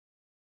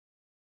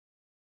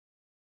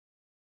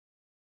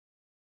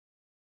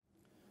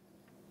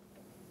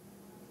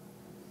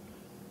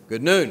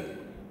Good noon.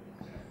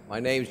 My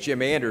name is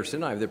Jim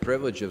Anderson. I have the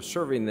privilege of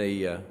serving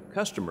the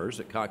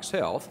customers at Cox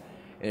Health,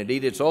 and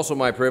indeed it's also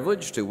my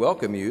privilege to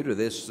welcome you to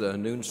this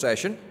noon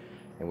session,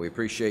 and we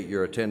appreciate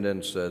your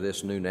attendance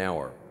this noon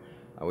hour.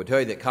 I would tell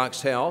you that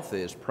Cox Health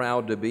is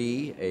proud to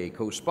be a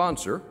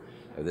co-sponsor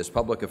of this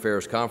public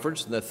affairs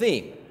conference, and the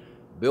theme,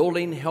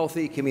 Building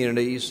Healthy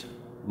Communities,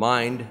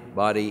 Mind,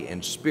 Body,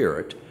 and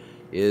Spirit,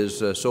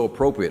 is so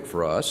appropriate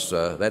for us.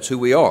 That's who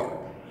we are.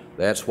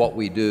 That's what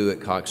we do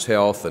at Cox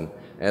Health, and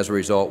as a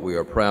result, we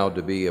are proud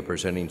to be a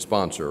presenting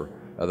sponsor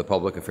of the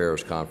Public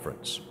Affairs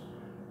Conference.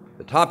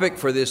 The topic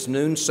for this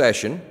noon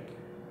session,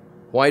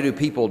 Why Do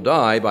People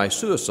Die by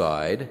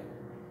Suicide,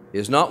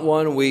 is not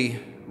one we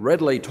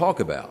readily talk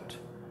about,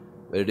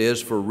 but it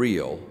is for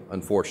real,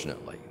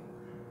 unfortunately.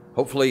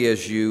 Hopefully,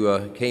 as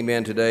you came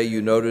in today,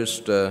 you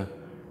noticed the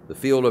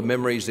Field of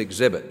Memories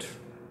exhibit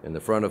in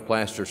the front of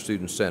Plaster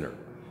Student Center,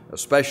 a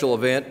special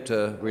event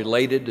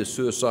related to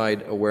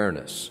suicide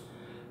awareness.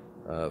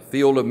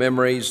 Field of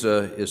Memories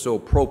is so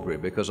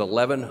appropriate because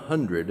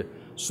 1,100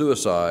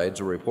 suicides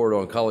are reported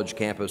on college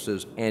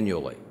campuses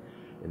annually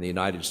in the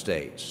United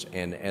States.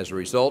 And as a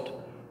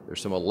result,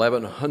 there's some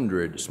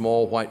 1,100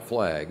 small white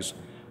flags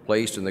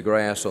placed in the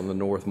grass on the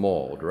North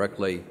Mall,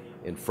 directly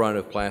in front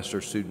of Plaster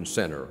Student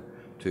Center,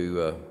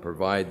 to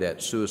provide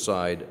that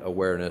suicide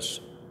awareness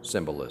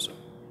symbolism.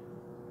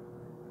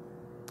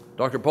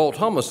 Dr. Paul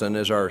Thomason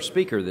is our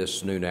speaker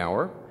this noon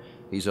hour.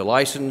 He's a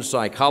licensed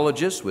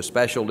psychologist with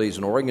specialties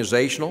in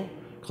organizational,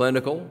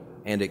 clinical,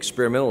 and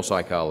experimental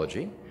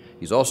psychology.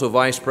 He's also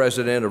vice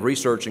president of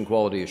research and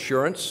quality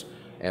assurance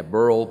at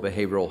Burrell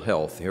Behavioral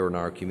Health here in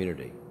our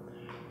community.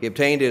 He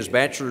obtained his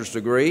bachelor's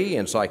degree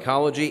in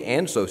psychology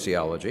and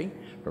sociology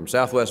from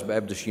Southwest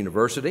Baptist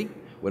University,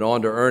 went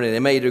on to earn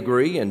an MA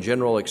degree in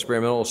general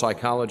experimental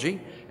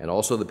psychology and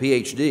also the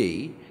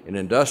PhD in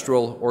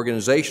industrial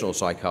organizational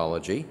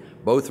psychology,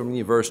 both from the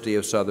University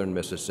of Southern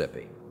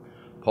Mississippi.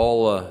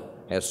 Paul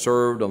has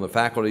served on the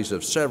faculties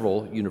of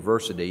several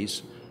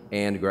universities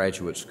and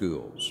graduate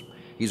schools.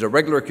 He's a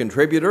regular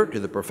contributor to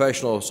the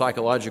professional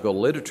psychological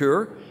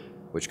literature,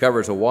 which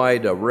covers a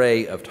wide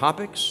array of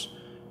topics.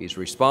 He's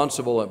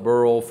responsible at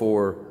Burrell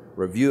for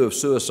review of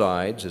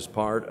suicides as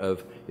part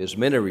of his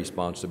many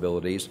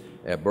responsibilities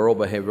at Burrell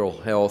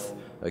Behavioral Health,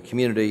 a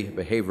community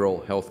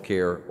behavioral health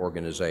care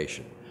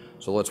organization.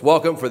 So let's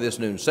welcome for this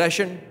noon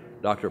session,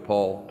 Dr.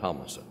 Paul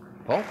Thomason.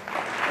 Paul?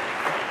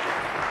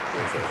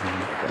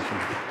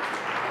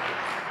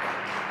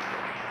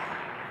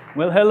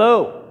 Well,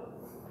 hello.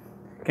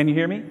 Can you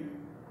hear me?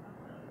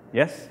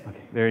 Yes?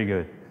 Okay, very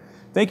good.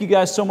 Thank you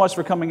guys so much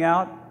for coming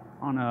out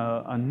on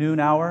a noon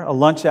hour, a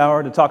lunch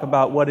hour, to talk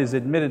about what is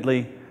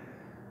admittedly,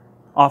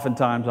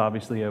 oftentimes,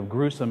 obviously, a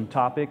gruesome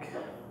topic.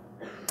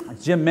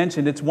 As Jim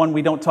mentioned, it's one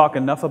we don't talk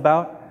enough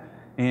about,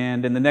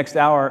 and in the next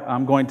hour,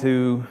 I'm going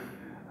to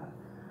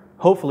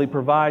hopefully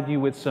provide you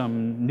with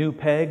some new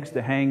pegs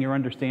to hang your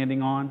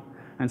understanding on,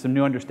 and some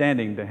new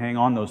understanding to hang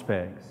on those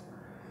pegs.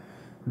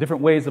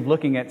 Different ways of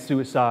looking at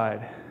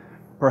suicide,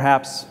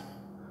 perhaps,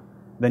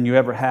 than you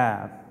ever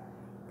have.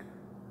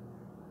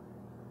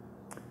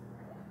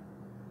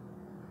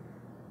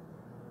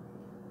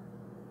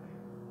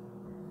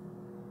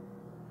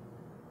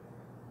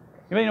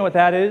 Anybody know what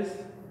that is?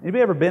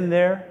 Anybody ever been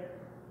there?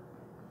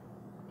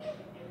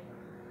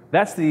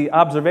 That's the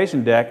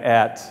observation deck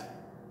at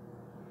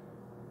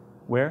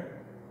where?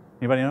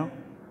 Anybody know?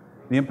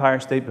 The Empire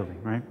State Building,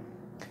 right?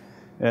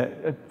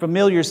 A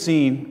familiar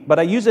scene, but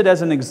I use it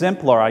as an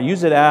exemplar. I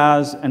use it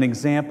as an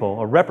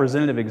example, a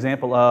representative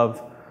example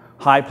of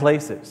high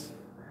places.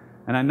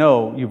 And I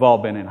know you've all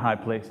been in high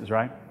places,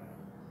 right?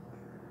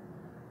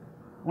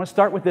 I want to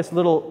start with this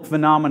little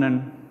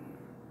phenomenon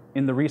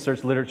in the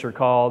research literature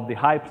called the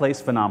high place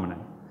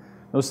phenomenon.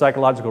 Those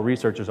psychological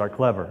researchers are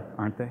clever,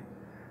 aren't they?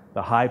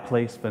 The high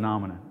place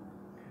phenomenon.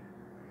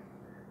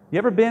 You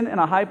ever been in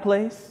a high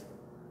place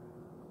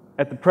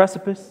at the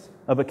precipice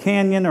of a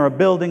canyon or a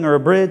building or a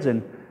bridge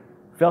and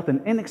felt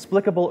an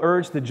inexplicable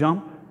urge to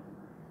jump?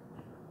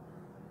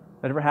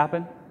 That ever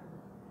happened?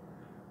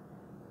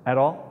 At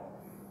all?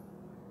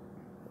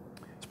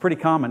 It's pretty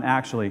common,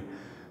 actually.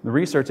 The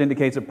research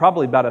indicates that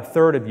probably about a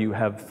third of you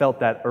have felt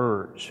that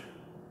urge.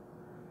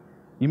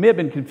 You may have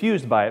been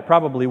confused by it,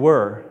 probably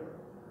were.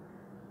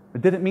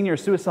 But did it mean you're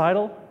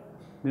suicidal?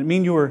 Did it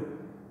mean you were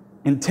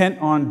intent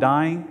on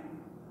dying?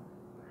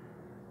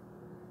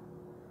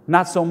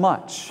 Not so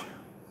much.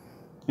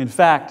 In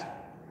fact,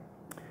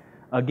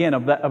 again,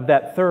 of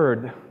that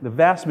third, the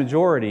vast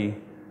majority,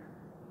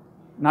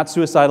 not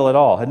suicidal at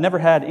all, had never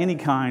had any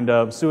kind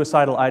of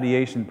suicidal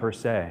ideation per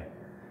se.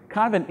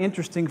 Kind of an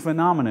interesting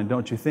phenomenon,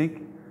 don't you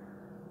think?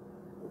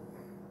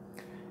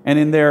 And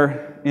in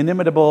their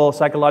inimitable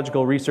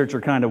psychological researcher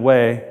kind of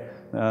way,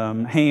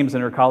 Hames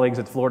and her colleagues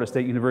at Florida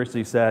State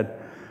University said,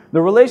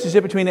 the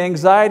relationship between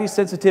anxiety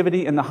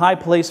sensitivity and the high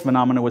place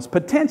phenomena was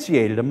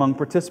potentiated among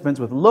participants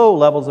with low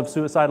levels of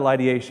suicidal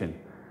ideation.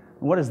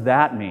 What does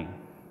that mean?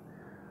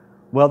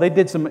 Well, they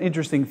did some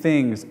interesting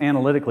things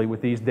analytically with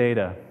these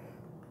data.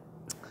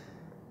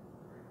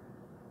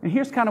 And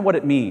here's kind of what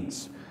it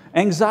means.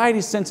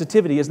 Anxiety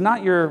sensitivity is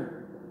not your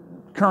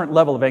current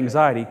level of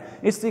anxiety.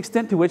 It's the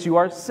extent to which you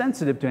are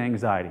sensitive to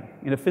anxiety,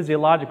 in a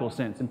physiological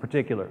sense in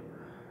particular.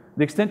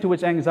 The extent to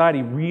which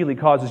anxiety really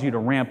causes you to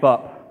ramp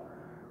up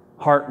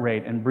heart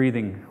rate and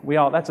breathing.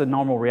 That's a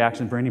normal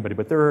reaction for anybody,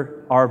 but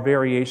there are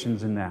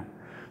variations in that.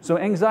 So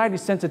anxiety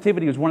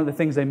sensitivity is one of the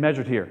things they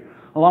measured here,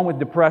 along with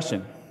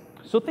depression.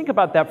 So think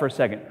about that for a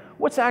second.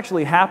 What's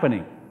actually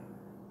happening?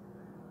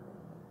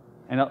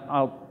 And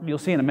you'll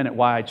see in a minute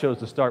why I chose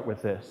to start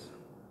with this,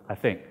 I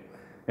think.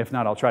 If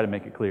not, I'll try to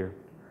make it clear.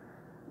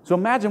 So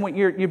imagine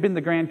you've been to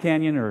the Grand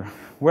Canyon or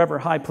wherever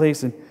high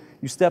place, and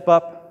you step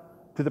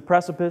up to the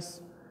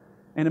precipice,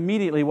 and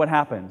immediately what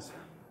happens?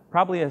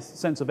 Probably a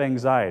sense of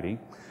anxiety.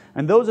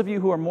 And those of you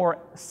who are more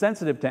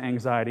sensitive to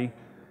anxiety,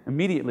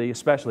 immediately,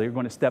 especially, are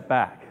going to step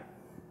back.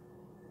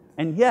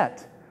 And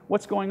yet,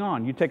 what's going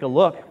on? You take a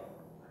look,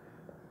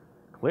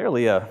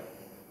 clearly a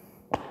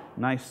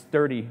nice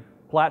sturdy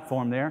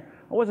platform there.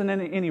 I wasn't in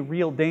any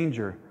real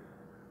danger,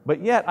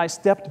 but yet I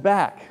stepped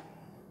back.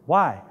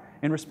 Why?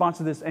 In response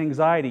to this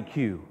anxiety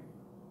cue.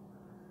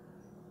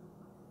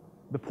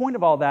 The point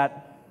of all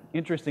that,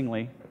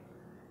 interestingly,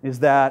 is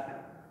that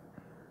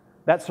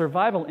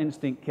survival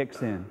instinct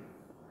kicks in.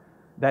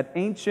 That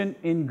ancient,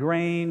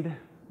 ingrained,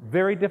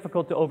 very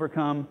difficult to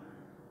overcome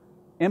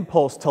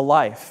impulse to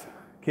life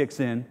kicks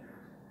in,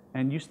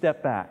 and you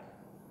step back.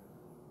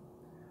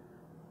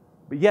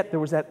 But yet there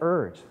was that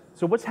urge.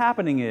 So what's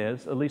happening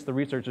is, at least the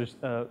researchers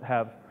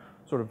have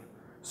sort of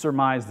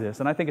surmised this,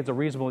 and I think it's a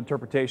reasonable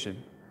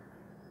interpretation,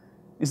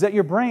 is that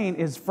your brain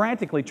is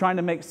frantically trying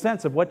to make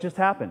sense of what just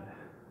happened.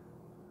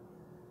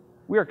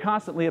 We are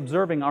constantly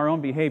observing our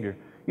own behavior.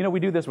 You know, we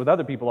do this with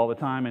other people all the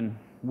time, and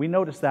we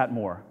notice that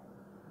more.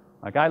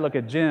 Like I look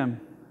at Jim,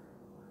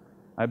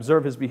 I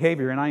observe his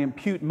behavior, and I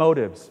impute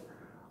motives.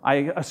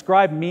 I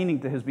ascribe meaning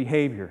to his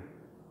behavior.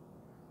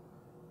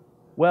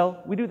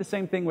 Well, we do the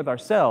same thing with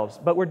ourselves,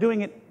 but we're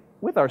doing it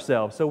with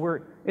ourselves, so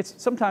we're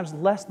sometimes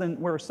less than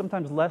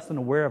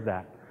aware of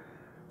that.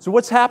 So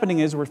what's happening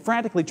is we're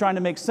frantically trying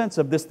to make sense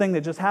of this thing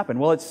that just happened.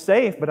 Well, it's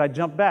safe, but I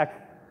jumped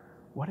back.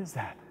 What is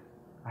that?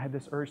 I had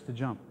this urge to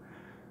jump.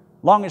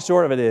 Long and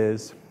short of it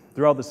is,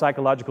 through all the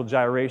psychological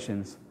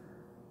gyrations,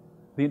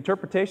 the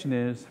interpretation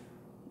is,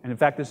 and in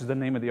fact this is the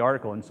name of the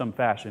article in some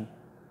fashion,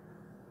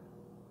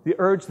 the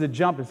urge to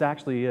jump is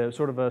actually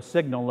sort of a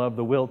signal of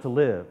the will to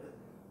live.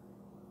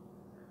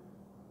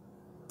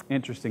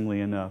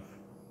 Interestingly enough,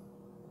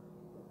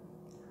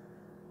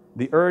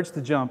 the urge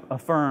to jump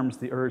affirms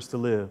the urge to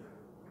live.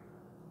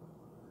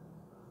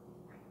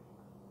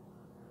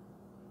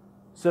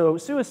 So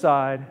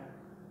suicide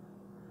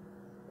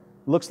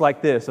looks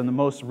like this in the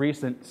most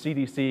recent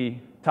CDC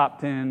top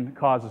 10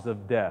 causes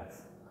of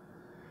death.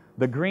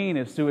 The green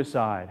is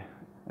suicide,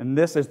 and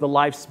this is the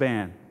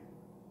lifespan.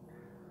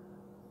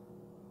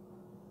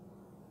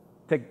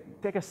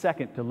 Take a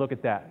second to look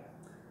at that.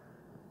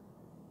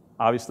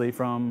 Obviously,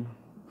 from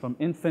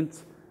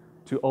infant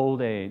to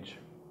old age.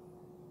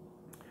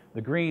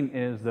 The green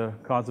is the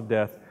cause of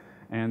death,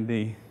 and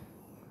the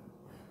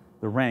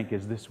rank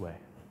is this way.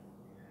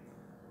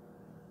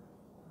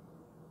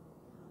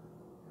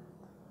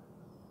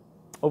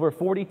 Over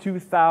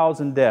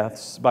 42,000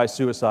 deaths by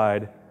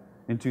suicide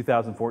in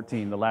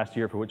 2014, the last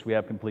year for which we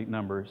have complete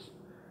numbers.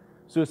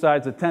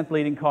 Suicide is the 10th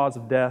leading cause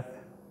of death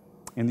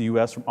in the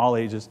U.S. from all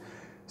ages.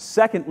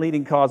 Second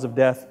leading cause of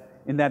death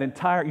in that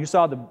entire, you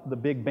saw the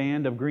big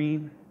band of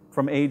green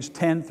from age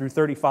 10 through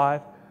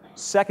 35.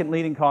 Second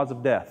leading cause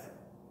of death.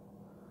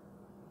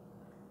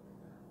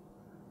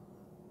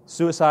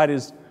 Suicide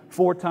is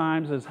 4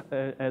 times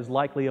as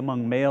likely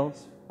among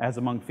males as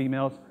among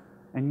females,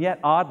 and yet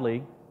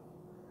oddly,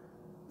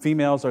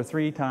 females are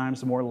 3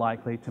 times more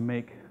likely to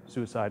make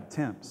suicide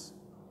attempts.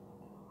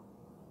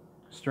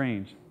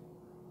 Strange.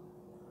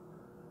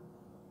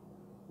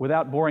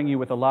 Without boring you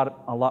with a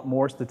lot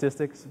more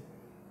statistics,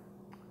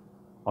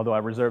 although I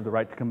reserve the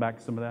right to come back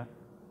to some of that.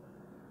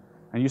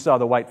 And you saw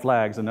the white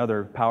flags,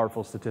 another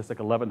powerful statistic,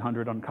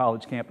 1,100 on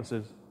college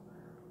campuses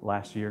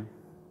last year.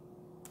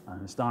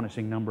 An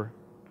astonishing number.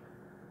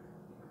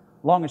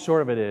 Long and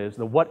short of it is,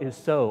 the what is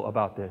so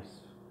about this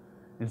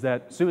is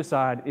that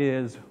suicide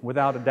is,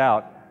 without a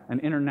doubt, an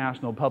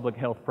international public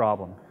health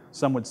problem.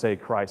 Some would say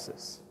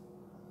crisis.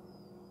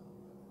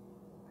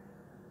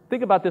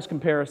 Think about this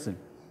comparison.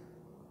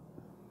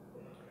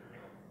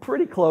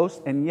 Pretty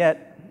close, and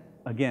yet,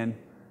 again,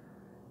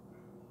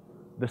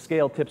 the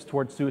scale tips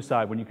towards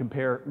suicide when you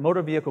compare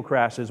motor vehicle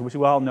crashes, which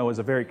we all know is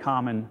a very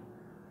common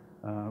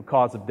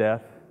cause of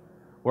death.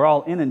 We're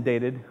all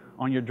inundated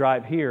on your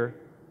drive here,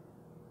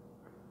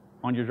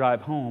 on your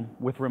drive home,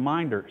 with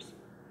reminders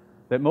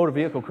that motor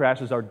vehicle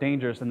crashes are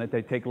dangerous and that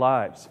they take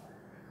lives.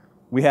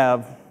 We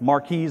have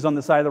marquees on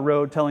the side of the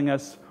road telling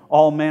us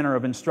all manner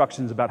of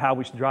instructions about how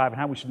we should drive and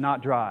how we should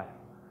not drive.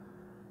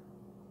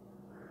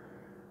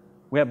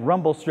 We have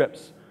rumble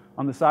strips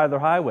on the side of the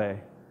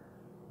highway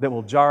that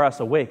will jar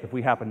us awake if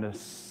we happen to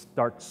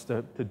start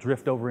to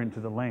drift over into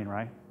the lane,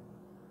 right?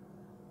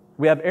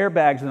 We have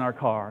airbags in our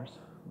cars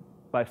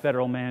by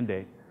federal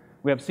mandate.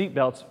 We have seat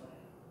belts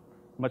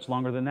much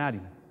longer than that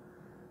even.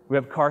 We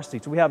have car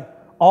seats. We have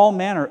all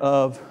manner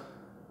of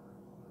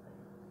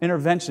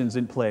interventions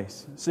in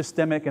place,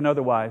 systemic and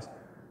otherwise,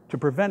 to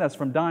prevent us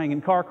from dying in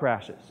car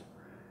crashes.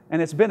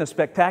 And it's been a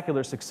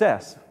spectacular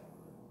success,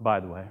 by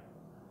the way.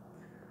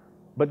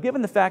 But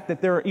given the fact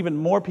that there are even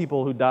more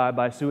people who die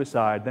by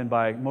suicide than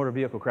by motor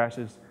vehicle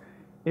crashes,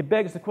 it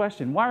begs the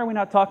question, why are we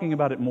not talking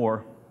about it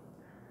more?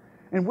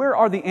 And where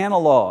are the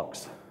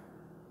analogs?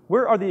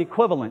 Where are the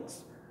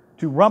equivalents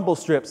to rumble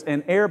strips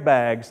and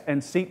airbags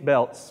and seat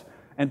belts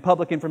and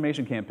public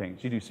information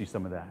campaigns? You do see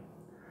some of that.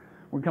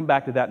 We'll come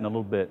back to that in a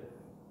little bit.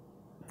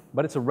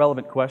 But it's a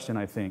relevant question,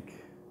 I think.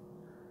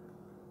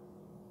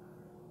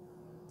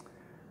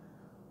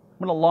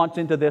 I'm going to launch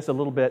into this a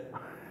little bit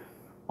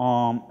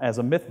as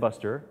a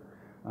mythbuster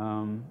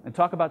and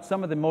talk about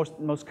some of the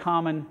most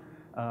common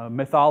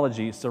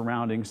mythologies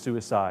surrounding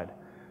suicide.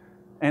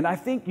 And I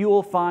think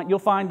you'll find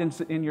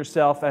in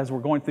yourself, as we're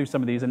going through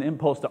some of these, an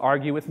impulse to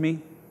argue with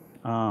me.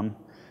 And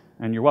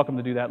you're welcome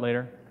to do that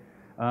later.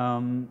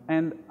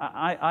 And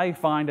I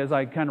find, as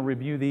I kind of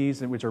review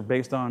these, which are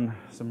based on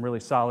some really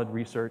solid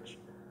research,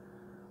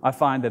 I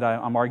find that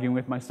I'm arguing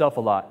with myself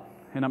a lot.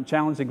 And I'm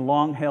challenging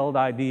long-held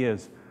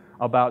ideas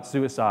about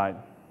suicide.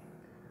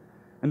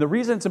 And the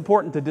reason it's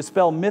important to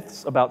dispel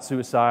myths about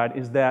suicide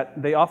is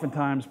that they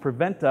oftentimes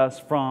prevent us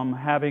from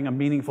having a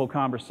meaningful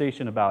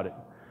conversation about it,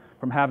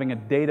 from having a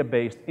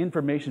data-based,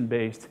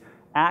 information-based,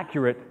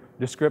 accurate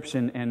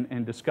description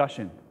and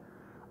discussion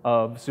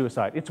of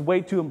suicide. It's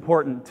way too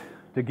important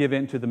to give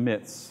in to the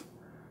myths.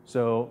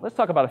 So let's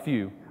talk about a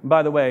few. And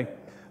by the way,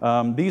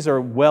 these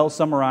are well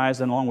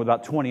summarized, and along with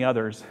about 20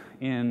 others,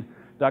 in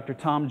Dr.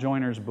 Tom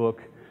Joyner's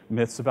book,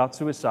 Myths About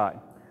Suicide.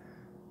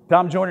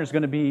 Tom Joyner is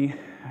going to be,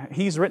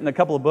 he's written a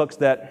couple of books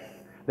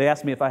that they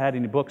asked me if I had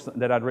any books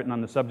that I'd written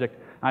on the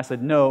subject. I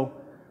said no,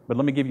 but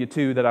let me give you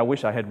two that I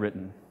wish I had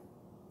written,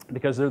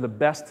 because they're the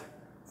best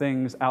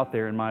things out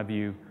there, in my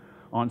view,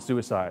 on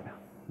suicide.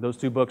 Those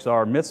two books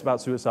are Myths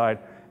About Suicide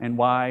and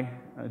Why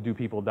Do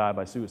People Die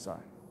by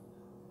Suicide.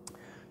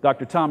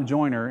 Dr. Tom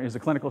Joyner is a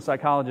clinical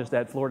psychologist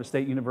at Florida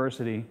State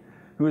University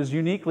who is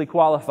uniquely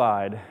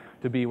qualified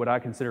to be what I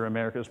consider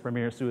America's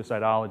premier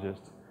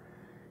suicidologist.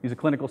 He's a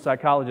clinical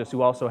psychologist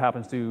who also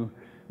happens to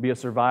be a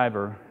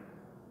survivor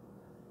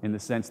in the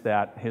sense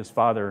that his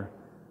father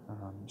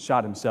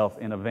shot himself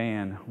in a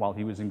van while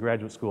he was in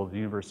graduate school at the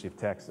University of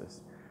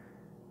Texas.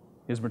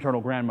 His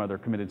maternal grandmother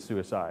committed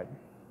suicide.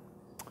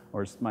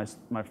 Or as my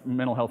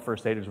mental health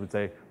first aiders would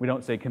say, we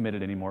don't say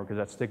committed anymore because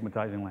that's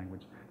stigmatizing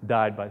language,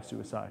 died by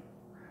suicide.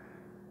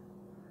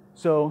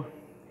 So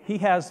he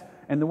has,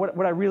 and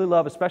what I really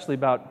love, especially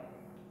about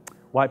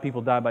Why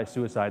People Die by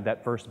Suicide,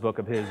 that first book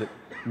of his that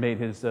made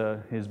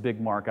his big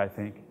mark, I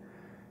think,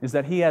 is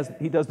that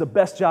he does the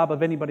best job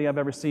of anybody I've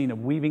ever seen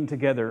of weaving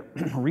together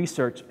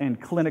research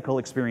and clinical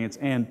experience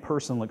and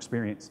personal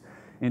experience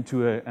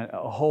into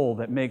a whole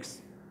that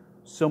makes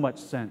so much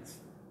sense,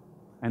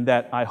 and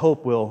that I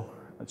hope will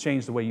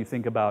change the way you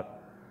think about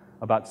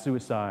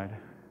suicide,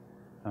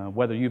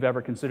 whether you've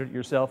ever considered it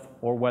yourself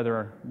or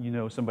whether you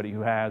know somebody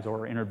who has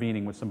or are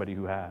intervening with somebody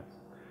who has.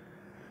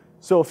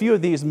 So a few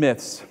of these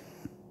myths.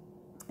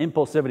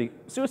 Impulsivity.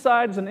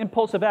 Suicide is an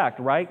impulsive act,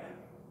 right?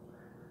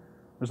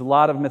 There's a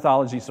lot of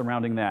mythology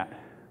surrounding that.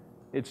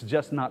 It's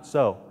just not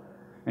so.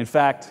 In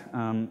fact,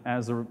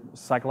 as a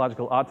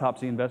psychological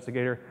autopsy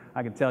investigator,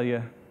 I can tell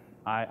you,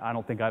 I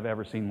don't think I've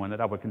ever seen one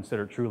that I would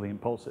consider truly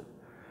impulsive.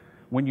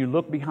 When you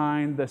look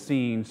behind the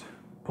scenes,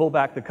 pull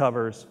back the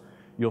covers,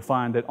 you'll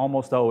find that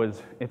almost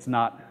always it's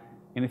not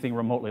anything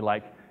remotely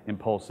like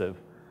impulsive,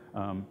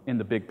 in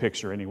the big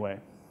picture anyway.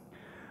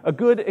 A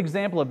good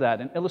example of that,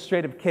 an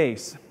illustrative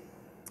case,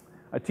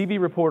 a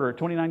TV reporter, a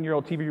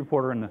 29-year-old TV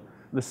reporter in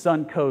the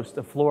Sun Coast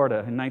of Florida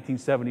in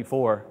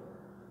 1974.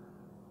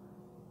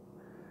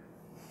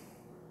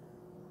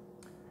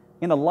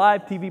 In a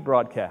live TV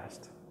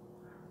broadcast,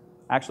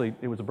 actually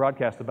it was a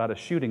broadcast about a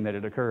shooting that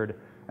had occurred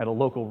at a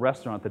local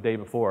restaurant the day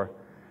before.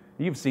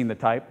 You've seen the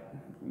type.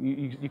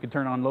 You can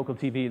turn on local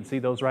TV and see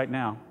those right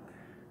now.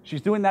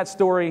 She's doing that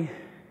story.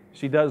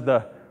 She does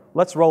the,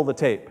 let's roll the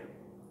tape.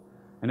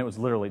 And it was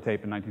literally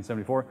tape in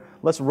 1974.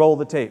 Let's roll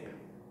the tape.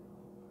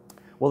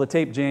 Well, the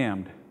tape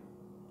jammed.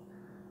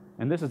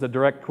 And this is a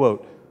direct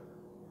quote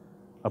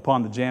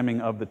upon the jamming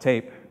of the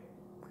tape.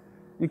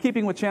 In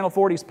keeping with Channel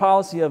 40's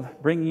policy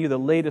of bringing you the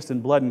latest in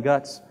blood and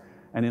guts,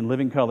 and in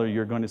living color,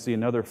 you're going to see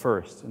another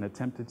first, an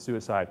attempted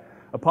suicide,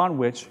 upon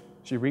which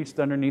she reached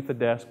underneath the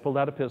desk, pulled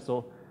out a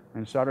pistol,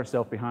 and shot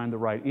herself behind the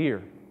right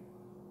ear.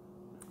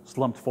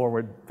 Slumped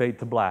forward, fade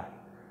to black.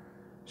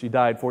 She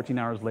died 14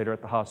 hours later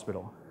at the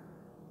hospital.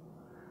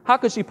 How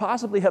could she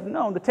possibly have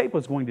known the tape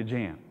was going to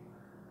jam?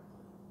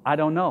 I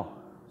don't know.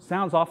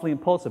 Sounds awfully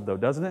impulsive, though,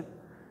 doesn't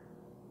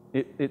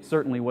it? It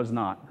certainly was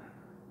not.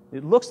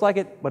 It looks like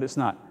it, but it's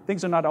not.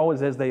 Things are not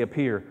always as they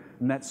appear,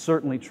 and that's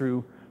certainly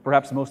true,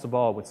 perhaps most of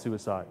all, with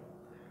suicide.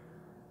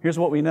 Here's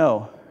what we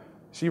know.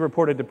 She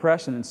reported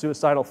depression and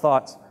suicidal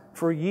thoughts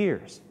for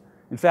years.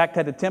 In fact,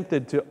 had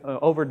attempted to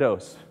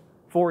overdose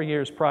 4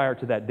 years prior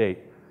to that date.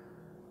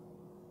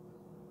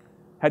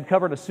 had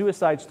covered a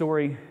suicide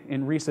story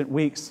in recent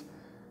weeks,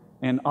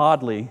 and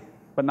oddly,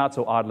 but not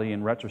so oddly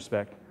in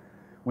retrospect,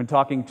 when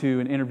talking to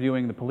and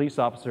interviewing the police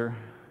officer,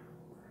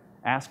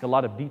 asked a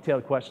lot of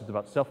detailed questions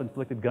about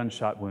self-inflicted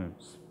gunshot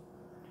wounds.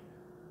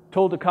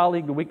 Told a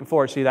colleague the week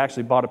before she had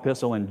actually bought a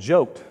pistol and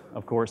joked,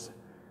 of course,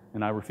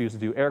 and I refuse to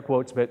do air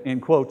quotes, but in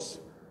quotes,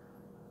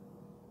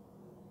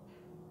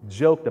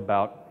 joked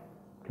about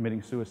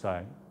committing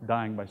suicide,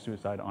 dying by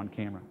suicide on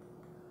camera.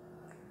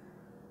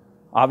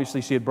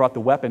 Obviously, she had brought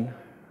the weapon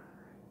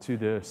to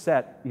the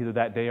set either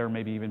that day or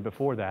maybe even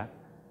before that,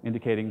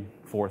 indicating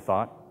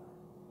forethought.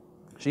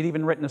 She'd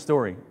even written a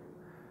story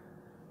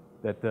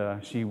that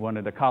she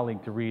wanted a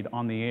colleague to read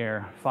on the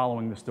air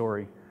following the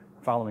story,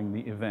 following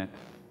the event.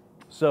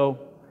 So,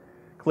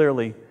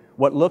 clearly,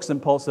 what looks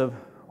impulsive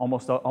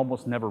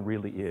almost never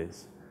really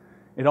is.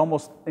 It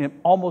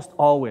almost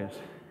always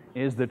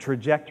is the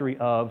trajectory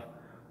of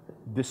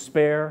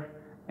despair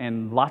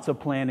and lots of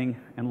planning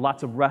and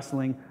lots of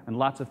wrestling and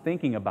lots of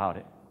thinking about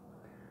it.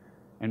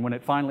 And when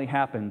it finally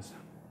happens,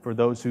 for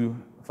those who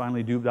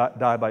finally do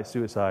die by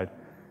suicide,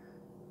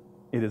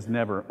 it is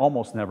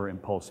almost never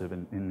impulsive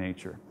in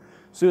nature.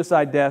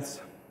 Suicide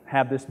deaths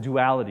have this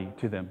duality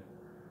to them.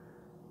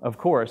 Of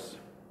course,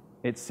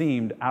 it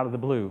seemed out of the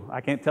blue.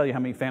 I can't tell you how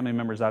many family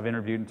members I've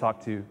interviewed and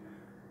talked to.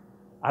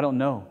 I don't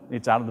know.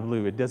 It's out of the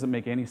blue. It doesn't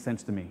make any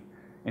sense to me.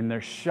 And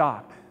they're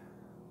shocked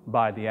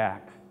by the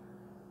act.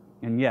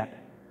 And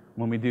yet,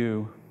 when we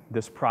do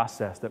this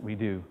process that we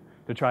do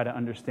to try to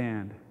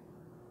understand,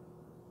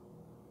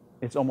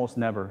 it's almost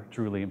never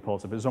truly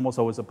impulsive. There's almost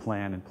always a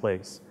plan in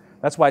place.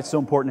 That's why it's so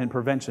important in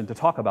prevention to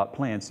talk about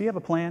plans. Do you have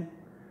a plan?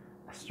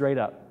 Straight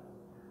up.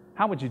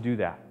 How would you do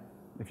that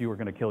if you were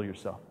going to kill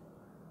yourself?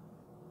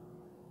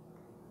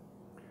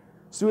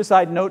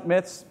 Suicide note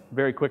myths,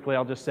 very quickly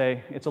I'll just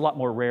say, it's a lot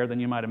more rare than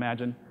you might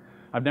imagine.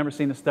 I've never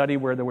seen a study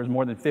where there was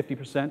more than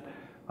 50%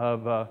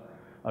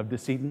 of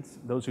decedents,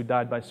 those who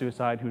died by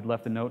suicide, who'd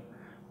left a note.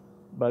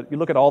 But you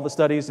look at all the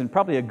studies, and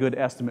probably a good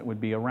estimate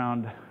would be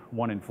around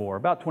 1 in 4.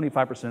 About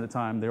 25% of the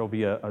time, there will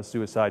be a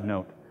suicide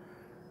note.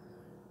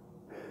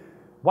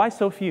 Why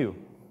so few?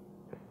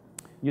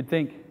 You'd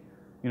think,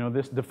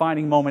 this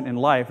defining moment in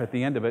life, at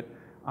the end of it,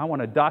 I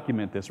want to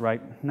document this,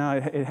 right? No,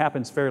 it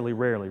happens fairly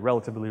rarely,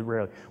 relatively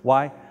rarely.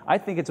 Why? I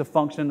think it's a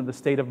function of the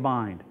state of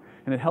mind.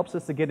 And it helps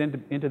us to get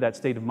into that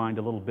state of mind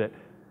a little bit,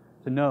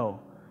 to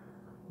know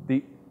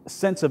the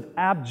sense of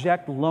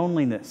abject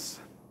loneliness,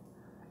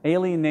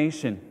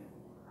 alienation,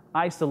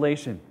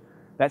 isolation,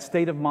 that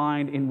state of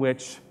mind in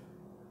which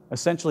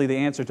essentially the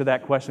answer to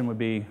that question would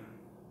be,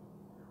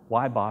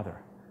 why bother?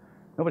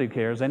 Nobody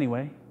cares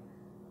anyway.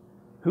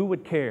 Who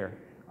would care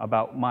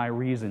about my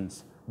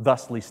reasons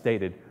thusly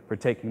stated for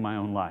taking my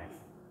own life?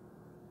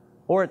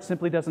 Or it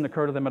simply doesn't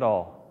occur to them at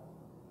all.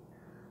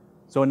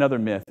 So another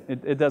myth,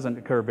 it doesn't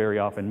occur very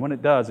often. When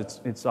it does,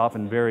 it's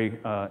often very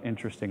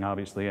interesting,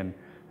 obviously,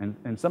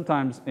 and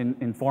sometimes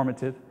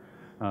informative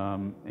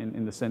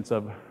in the sense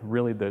of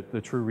really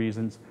the true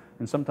reasons.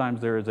 And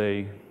sometimes there is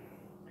a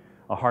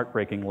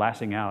heartbreaking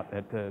lashing out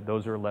at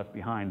those who are left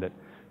behind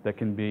that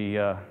can be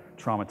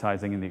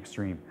traumatizing in the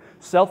extreme.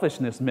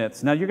 Selfishness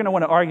myths. Now, you're going to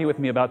want to argue with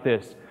me about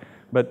this,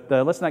 but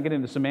let's not get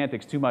into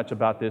semantics too much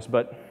about this.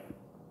 But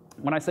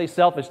when I say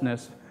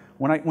selfishness,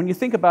 when you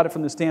think about it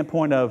from the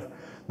standpoint of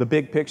the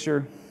big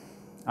picture,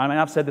 I mean,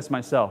 I've said this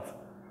myself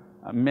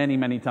many,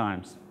 many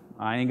times.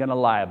 I ain't going to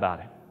lie about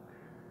it.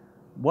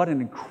 What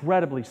an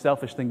incredibly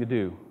selfish thing to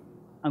do.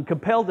 I'm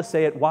compelled to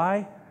say it.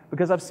 Why?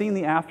 Because I've seen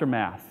the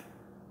aftermath.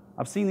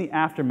 I've seen the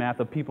aftermath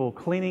of people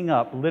cleaning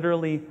up,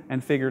 literally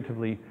and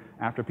figuratively,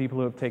 after people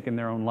who have taken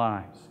their own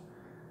lives.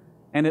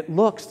 And it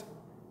looks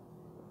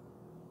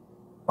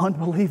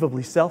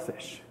unbelievably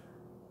selfish.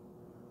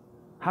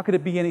 How could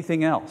it be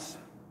anything else?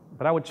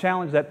 But I would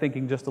challenge that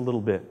thinking just a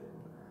little bit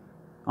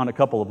on a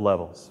couple of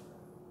levels.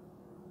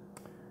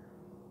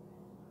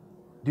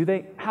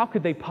 How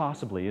could they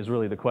possibly, is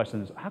really the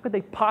question, how could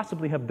they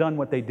possibly have done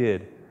what they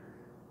did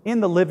in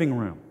the living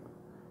room,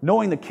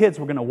 knowing the kids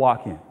were going to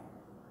walk in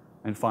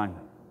and find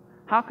them?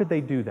 How could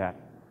they do that?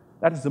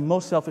 That is the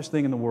most selfish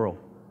thing in the world.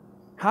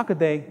 How could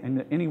they,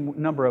 in any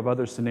number of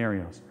other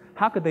scenarios,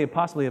 how could they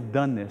possibly have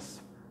done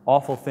this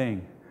awful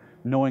thing,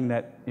 knowing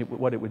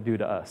what it would do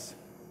to us?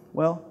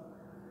 Well,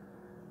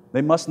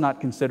 they must not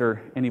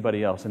consider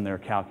anybody else in their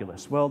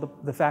calculus. Well,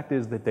 the fact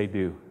is that they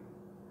do.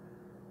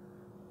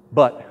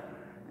 But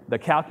the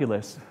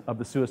calculus of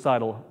the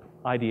suicidal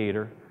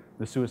ideator,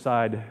 the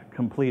suicide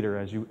completer,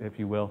 if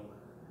you will,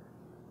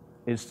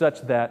 is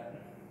such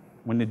that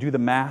when they do the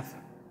math,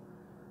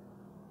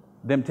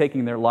 them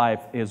taking their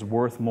life is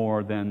worth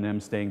more than them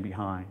staying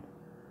behind.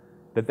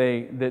 That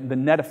the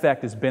net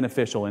effect is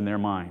beneficial in their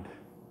mind.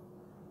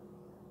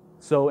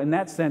 So in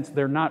that sense,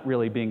 they're not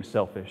really being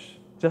selfish,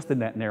 just in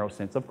that narrow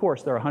sense. Of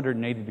course, they're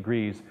 180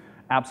 degrees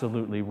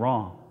absolutely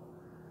wrong.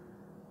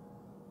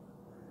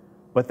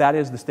 But that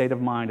is the state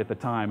of mind at the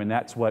time, and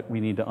that's what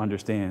we need to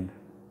understand.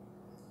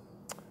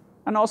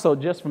 And also,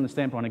 just from the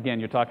standpoint, again,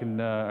 you're talking,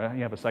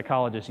 you have a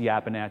psychologist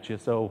yapping at you,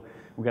 so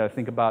we've got to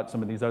think about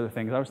some of these other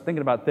things. I was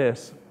thinking about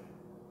this.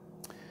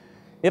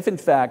 if in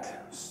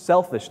fact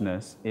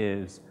selfishness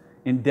is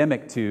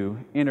endemic to,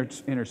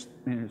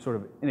 sort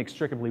of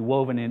inextricably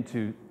woven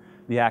into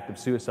the act of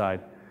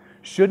suicide,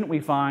 shouldn't we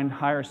find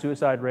higher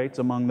suicide rates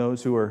among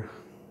those who are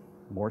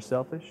more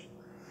selfish?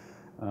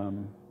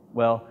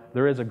 Well,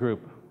 there is a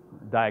group,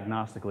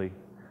 diagnostically,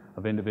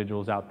 of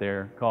individuals out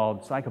there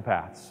called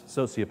psychopaths,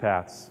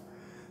 sociopaths,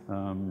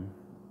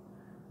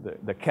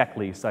 the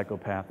Keckley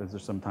psychopath, as they're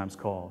sometimes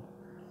called.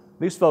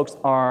 These folks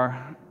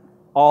are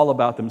all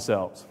about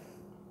themselves.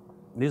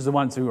 These are the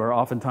ones who are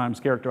oftentimes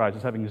characterized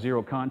as having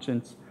zero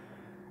conscience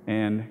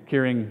and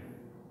caring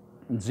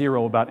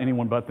zero about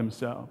anyone but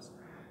themselves.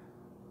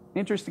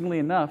 Interestingly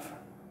enough,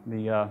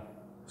 the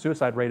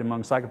suicide rate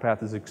among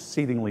psychopaths is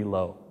exceedingly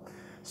low.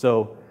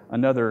 So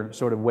another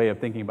sort of way of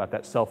thinking about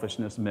that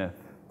selfishness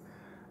myth.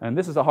 And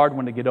this is a hard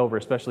one to get over,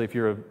 especially if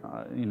you're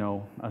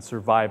a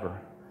survivor,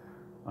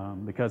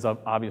 because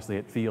obviously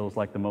it feels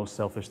like the most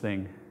selfish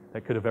thing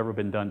that could have ever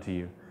been done to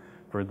you,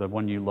 for the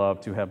one you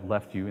love to have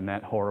left you in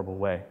that horrible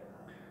way.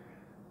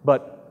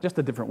 But just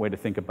a different way to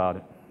think about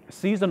it.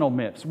 Seasonal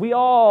myths. We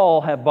all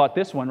have bought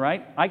this one,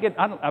 right?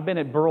 I've been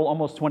at Burrell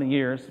almost 20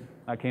 years.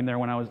 I came there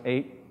when I was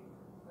 8.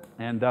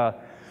 And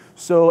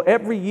so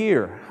every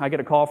year I get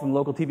a call from the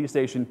local TV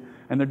station,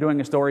 and they're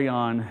doing a story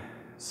on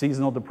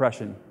seasonal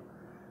depression,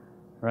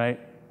 right?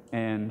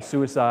 And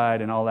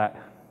suicide and all that.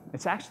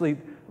 It's actually,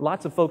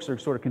 lots of folks are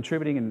sort of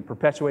contributing and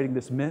perpetuating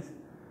this myth.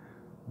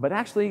 But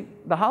actually,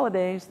 the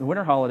holidays, the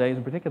winter holidays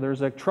in particular,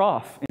 is a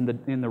trough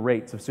in the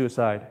rates of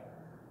suicide.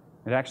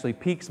 It actually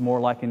peaks more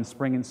like in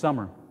spring and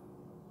summer.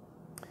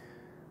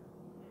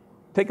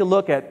 Take a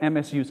look at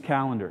MSU's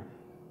calendar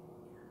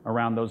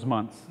around those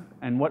months,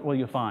 and what will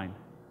you find?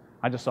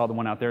 I just saw the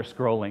one out there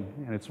scrolling,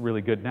 and it's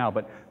really good now,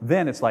 but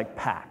then it's like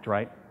packed,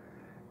 right?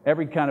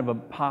 Every kind of a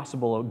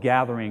possible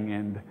gathering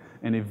and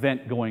an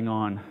event going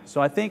on.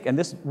 So I think, and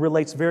this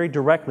relates very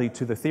directly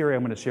to the theory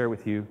I'm going to share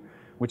with you,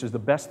 which is the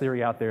best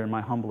theory out there in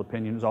my humble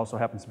opinion, it also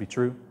happens to be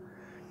true,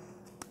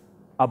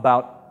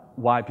 about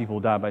why people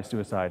die by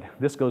suicide.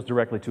 This goes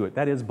directly to it.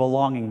 That is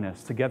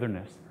belongingness,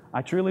 togetherness.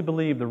 I truly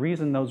believe the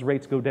reason those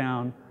rates go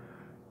down,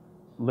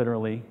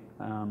 literally,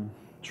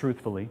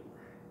 truthfully,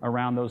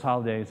 around those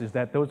holidays is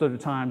that those are the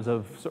times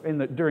of,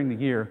 during the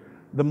year,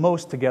 the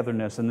most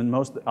togetherness and the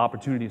most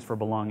opportunities for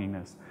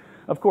belongingness.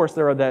 Of course,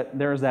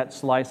 there's that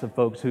slice of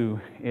folks who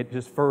it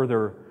just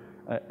further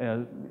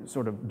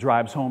sort of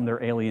drives home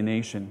their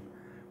alienation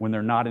when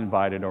they're not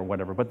invited or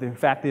whatever. But the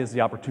fact is,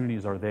 the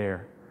opportunities are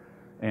there.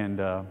 And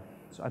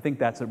so I think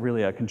that's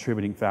really a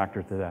contributing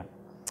factor to that.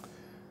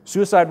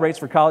 Suicide rates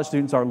for college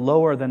students are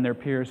lower than their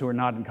peers who are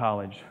not in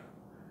college,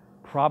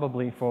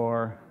 probably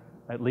for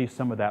at least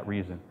some of that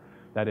reason.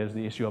 That is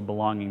the issue of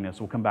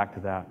belongingness. We'll come back to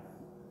that.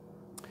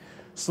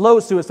 Slow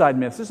suicide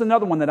myths. This is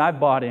another one that I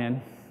bought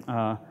in.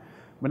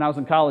 When I was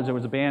in college, there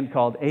was a band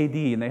called AD,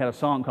 and they had a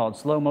song called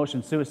Slow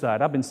Motion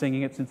Suicide. I've been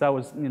singing it since I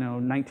was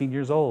 19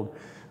 years old,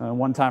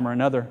 one time or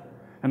another.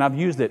 And I've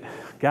used it,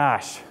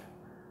 gosh,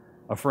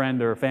 a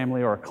friend or a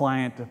family or a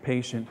client, a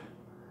patient,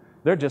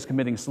 they're just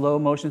committing slow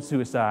motion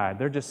suicide.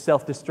 They're just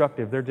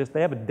self-destructive.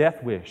 They have a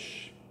death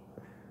wish.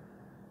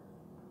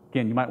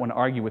 Again, you might want to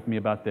argue with me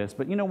about this,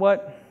 but you know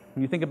what?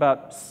 When you think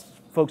about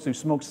folks who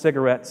smoke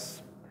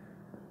cigarettes,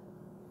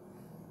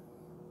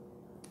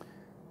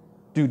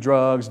 do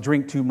drugs,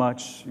 drink too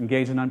much,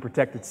 engage in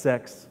unprotected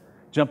sex,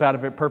 jump out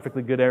of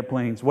perfectly good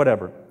airplanes,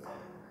 whatever.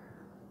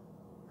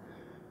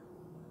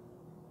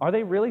 Are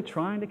they really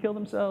trying to kill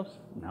themselves?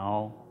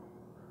 No,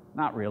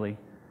 not really.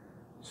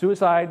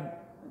 Suicidal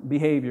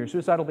behavior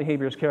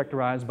is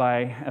characterized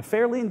by a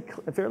fairly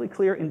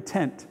clear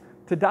intent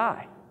to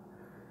die.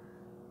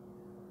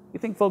 You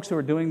think folks who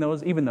are doing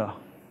those, even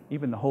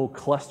the whole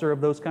cluster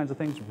of those kinds of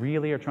things,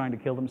 really are trying to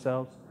kill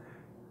themselves?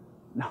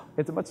 No,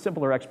 it's a much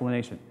simpler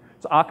explanation.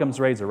 It's Occam's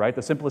razor, right?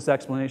 The simplest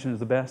explanation is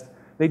the best.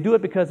 They do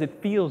it because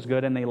it feels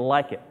good and they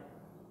like it.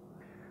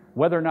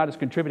 Whether or not it's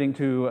contributing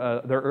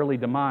to their early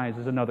demise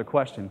is another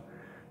question.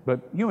 But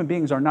human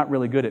beings are not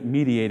really good at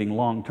mediating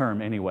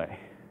long-term anyway.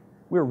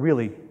 We're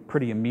really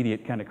pretty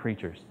immediate kind of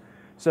creatures.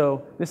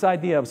 So this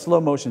idea of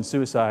slow-motion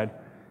suicide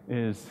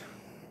is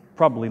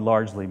probably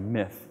largely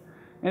myth.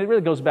 And it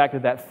really goes back to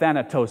that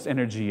thanatos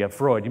energy of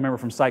Freud. You remember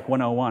from Psych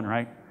 101,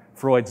 right?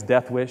 Freud's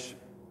death wish?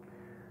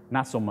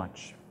 Not so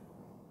much.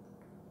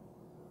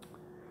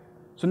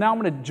 So now I'm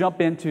going to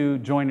jump into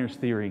Joiner's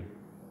theory.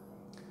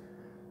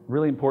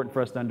 Really important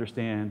for us to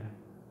understand.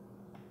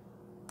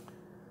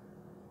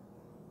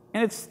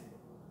 And it's,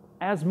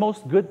 as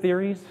most good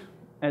theories,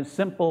 as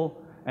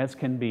simple as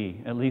can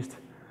be, at least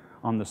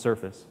on the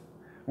surface.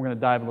 We're going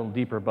to dive a little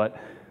deeper, but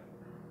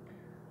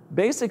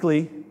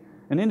basically,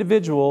 an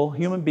individual,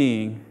 human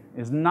being,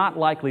 is not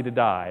likely to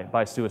die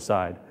by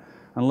suicide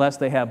unless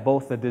they have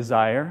both the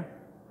desire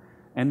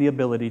and the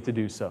ability to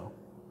do so.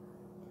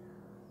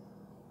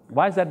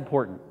 Why is that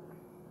important?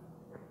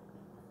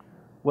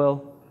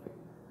 Well,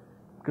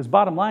 because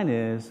bottom line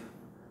is,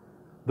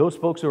 those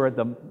folks who are at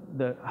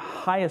the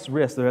highest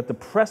risk, they're at the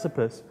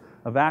precipice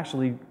of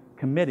actually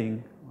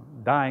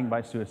dying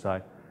by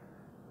suicide,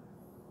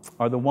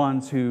 are the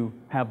ones who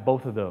have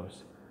both of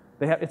those.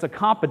 It's a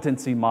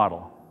competency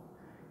model.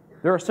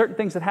 There are certain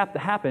things that have to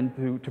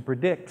happen to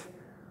predict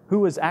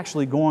who is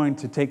actually going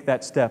to take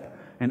that step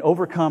and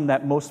overcome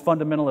that most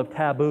fundamental of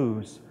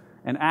taboos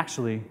and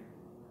actually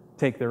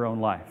take their own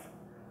life.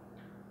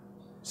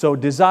 So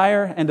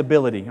desire and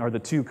ability are the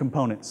two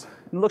components.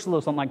 It looks a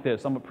little something like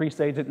this. I'm going to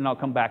pre-stage it and I'll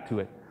come back to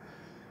it.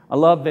 I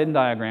love Venn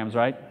diagrams,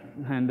 right?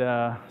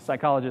 And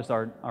psychologists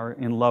are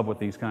in love with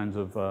these kinds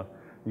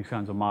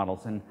of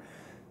models. And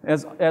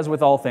as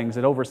with all things,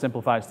 it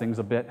oversimplifies things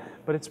a bit,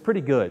 but it's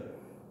pretty good.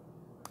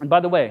 And by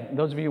the way,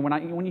 those of you,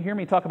 when you hear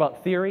me talk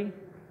about theory,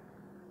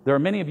 there are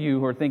many of you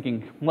who are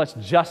thinking, well, it's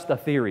just a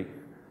theory.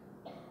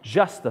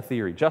 Just a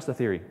theory, just a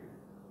theory.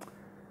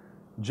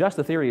 Just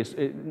a theory is,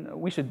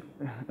 we should,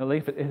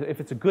 if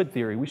it's a good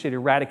theory, we should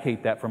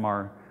eradicate that from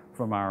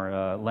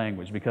our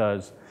language,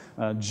 because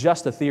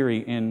just a theory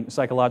in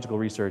psychological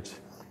research,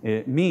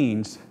 it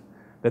means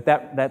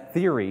that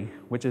theory,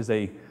 which is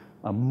a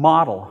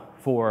model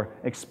for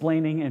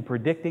explaining and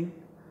predicting,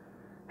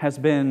 has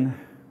been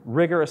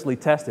rigorously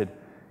tested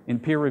in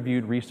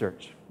peer-reviewed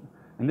research.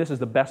 And this is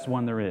the best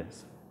one there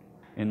is,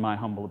 in my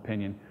humble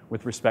opinion,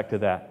 with respect to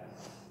that.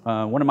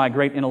 One of my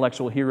great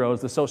intellectual heroes,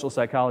 the social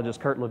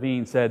psychologist Kurt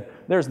Levine, said,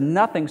 "There's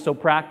nothing so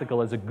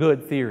practical as a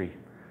good theory.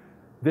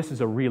 This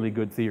is a really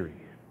good theory."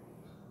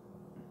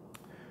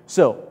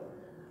 So,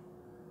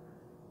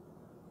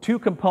 two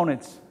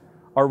components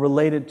are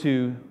related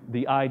to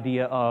the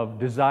idea of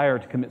desire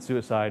to commit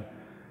suicide,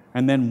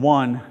 and then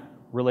one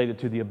related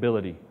to the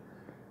ability.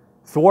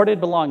 Thwarted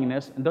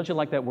belongingness, and don't you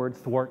like that word,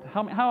 thwart?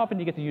 How often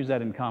do you get to use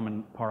that in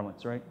common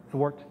parlance, right?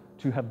 Thwart,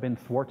 to have been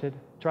thwarted.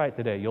 Try it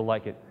today, you'll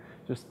like it.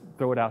 Just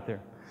throw it out there.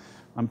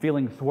 I'm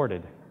feeling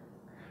thwarted.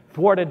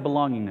 Thwarted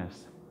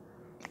belongingness.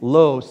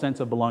 Low sense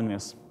of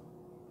belongingness.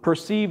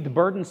 Perceived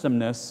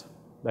burdensomeness,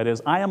 that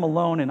is, I am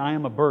alone and I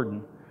am a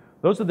burden.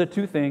 Those are the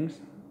two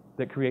things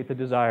that create the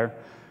desire.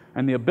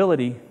 And the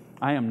ability,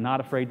 I am not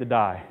afraid to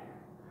die.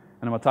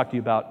 And I'm going to talk to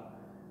you about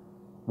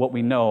what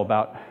we know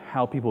about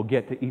how people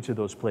get to each of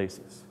those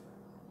places.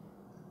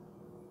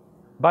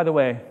 By the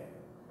way,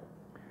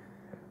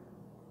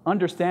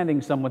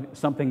 understanding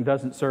something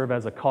doesn't serve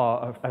as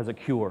a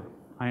cure.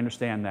 I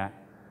understand that.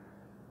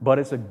 But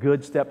it's a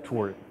good step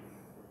toward it.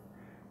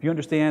 If you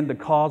understand the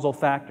causal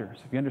factors,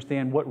 if you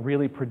understand what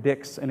really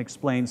predicts and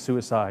explains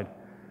suicide,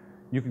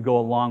 you can go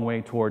a long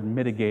way toward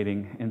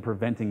mitigating and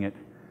preventing it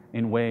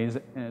in ways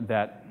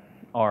that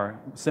are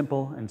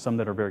simple and some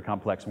that are very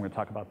complex, and we're going to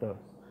talk about those.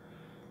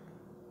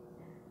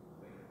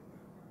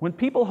 When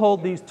people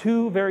hold these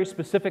two very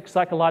specific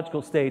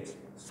psychological states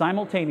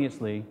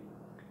simultaneously,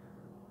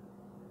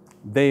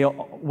 they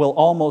will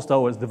almost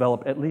always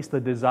develop at least the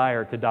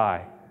desire to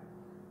die.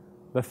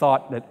 The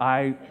thought that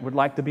I would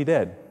like to be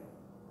dead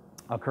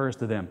occurs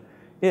to them,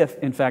 if,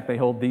 in fact, they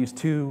hold these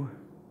two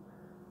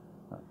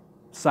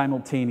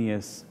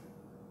simultaneous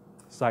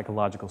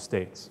psychological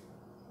states.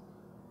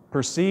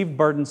 Perceived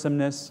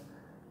burdensomeness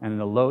and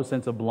a low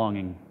sense of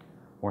belonging,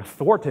 or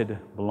thwarted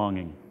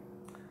belonging.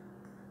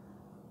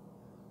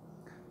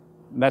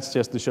 That's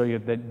just to show you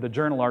that the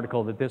journal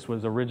article that this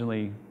was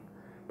originally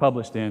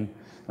published in,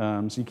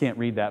 so you can't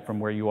read that from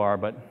where you are,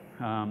 but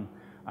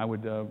I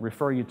would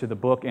refer you to the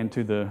book and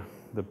to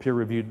the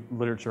peer-reviewed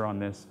literature on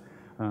this,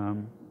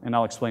 and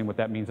I'll explain what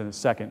that means in a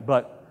second.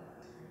 But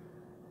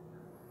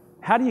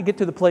how do you get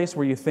to the place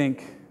where you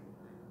think,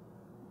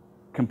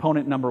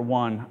 component number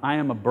one, I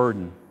am a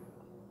burden?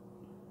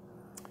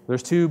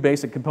 There's two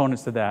basic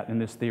components to that in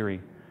this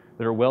theory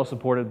that are well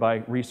supported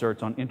by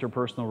research on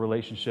interpersonal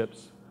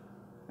relationships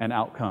and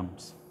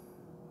outcomes.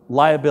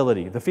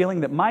 Liability, the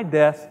feeling that my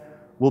death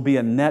will be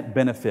a net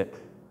benefit.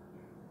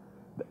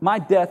 My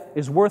death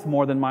is worth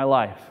more than my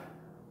life.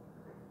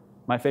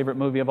 My favorite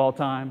movie of all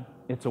time,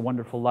 It's a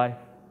Wonderful Life.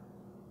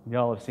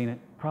 Y'all have seen it?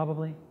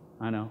 Probably.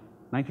 I know.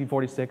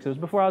 1946. It was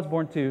before I was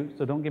born too,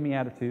 so don't give me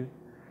attitude.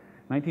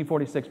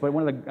 1946, but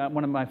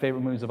one of my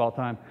favorite movies of all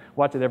time.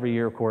 Watch it every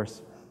year, of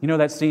course. You know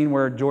that scene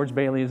where George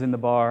Bailey is in the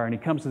bar and he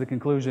comes to the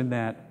conclusion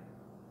that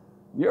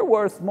you're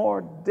worth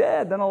more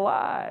dead than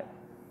alive,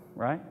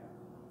 right?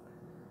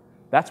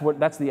 That's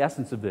the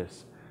essence of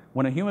this.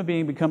 When a human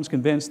being becomes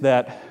convinced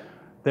that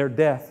their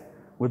death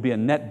would be a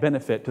net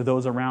benefit to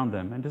those around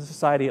them and to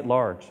society at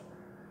large,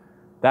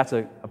 that's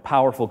a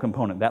powerful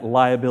component, that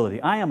liability.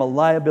 I am a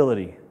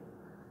liability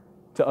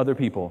to other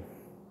people.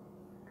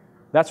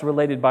 That's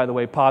related, by the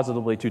way,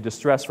 positively to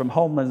distress from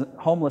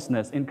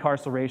homelessness,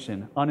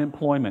 incarceration,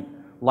 unemployment,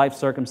 life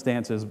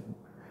circumstances.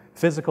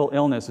 Physical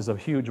illness is a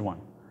huge one,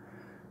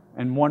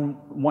 and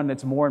one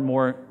that's more and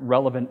more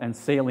relevant and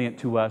salient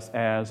to us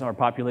as our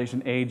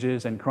population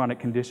ages and chronic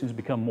conditions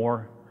become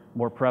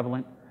more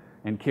prevalent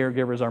and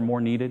caregivers are more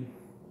needed.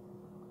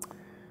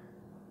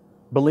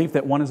 Belief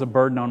that one is a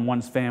burden on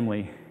one's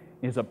family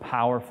is a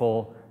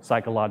powerful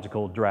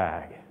psychological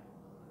drag.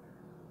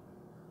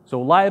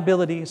 So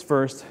liability is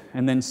first,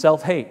 and then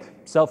self-hate,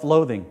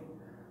 self-loathing.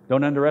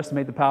 Don't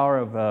underestimate the power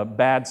of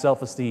bad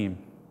self-esteem.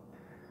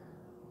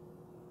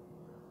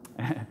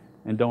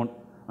 And don't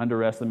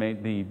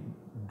underestimate the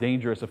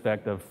dangerous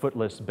effect of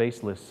footless,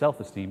 baseless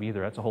self-esteem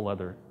either. That's a whole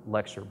other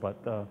lecture.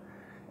 But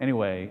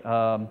anyway,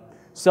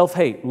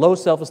 self-hate, low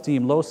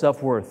self-esteem, low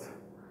self-worth,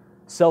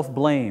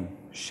 self-blame,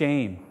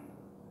 shame,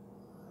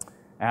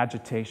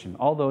 agitation.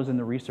 All those in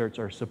the research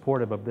are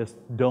supportive of this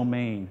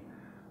domain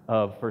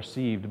of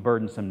perceived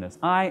burdensomeness.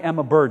 I am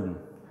a burden.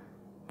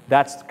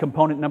 That's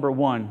component number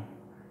one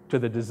to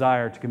the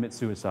desire to commit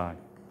suicide.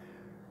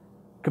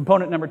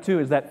 Component number two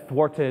is that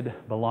thwarted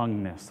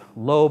belongingness,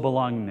 low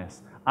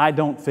belongingness. I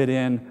don't fit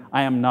in.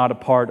 I am not a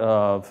part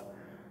of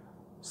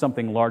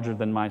something larger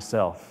than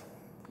myself.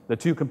 The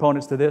two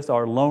components to this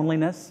are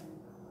loneliness,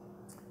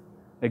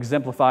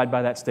 exemplified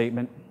by that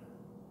statement,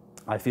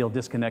 I feel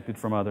disconnected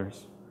from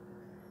others.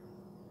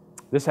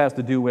 This has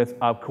to do with,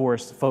 of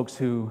course, folks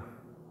who,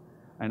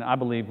 and I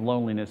believe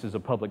loneliness is a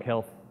public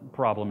health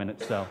problem in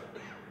itself.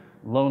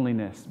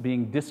 Loneliness,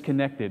 being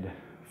disconnected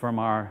from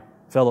our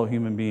fellow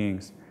human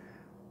beings.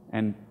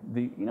 And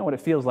you know what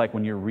it feels like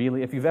when you're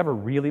really, if you've ever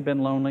really been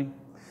lonely,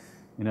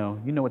 you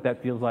know what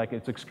that feels like.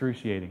 It's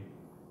excruciating.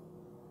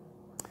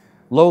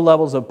 Low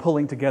levels of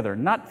pulling together,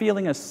 not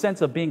feeling a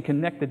sense of being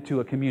connected to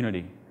a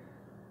community.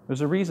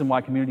 There's a reason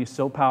why community is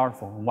so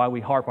powerful and why we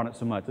harp on it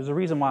so much. There's a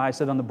reason why I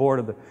sit on the board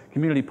of the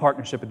community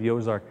partnership at the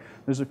Ozarks.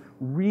 There's a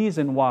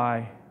reason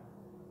why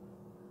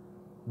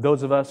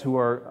those of us who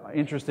are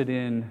interested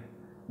in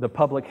the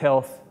public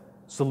health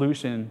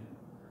solution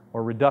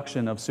or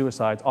reduction of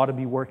suicides ought to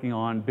be working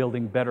on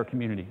building better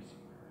communities,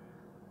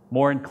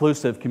 more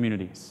inclusive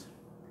communities,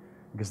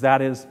 because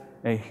that is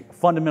a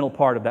fundamental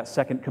part of that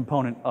second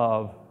component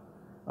of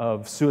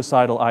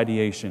suicidal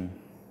ideation.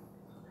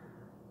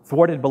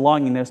 Thwarted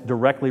belongingness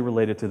directly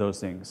related to those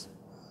things.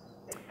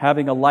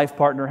 Having a life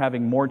partner,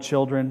 having more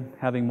children,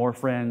 having more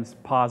friends,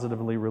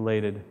 positively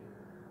related,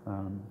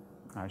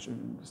 I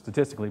should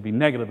statistically be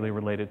negatively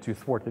related to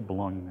thwarted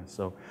belongingness.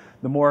 So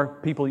the more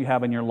people you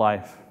have in your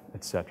life,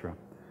 etc.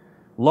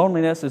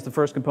 Loneliness is the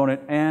first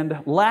component,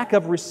 and lack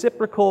of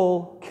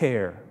reciprocal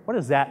care. What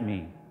does that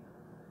mean?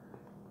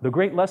 The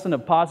great lesson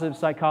of positive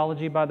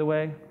psychology, by the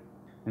way,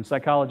 and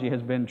psychology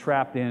has been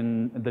trapped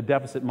in the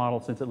deficit model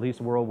since at least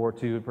World War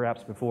II,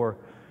 perhaps before,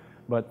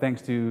 but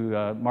thanks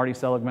to Marty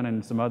Seligman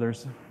and some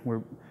others,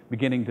 we're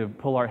beginning to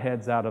pull our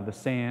heads out of the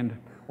sand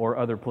or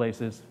other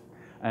places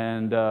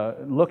and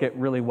look at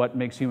really what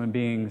makes human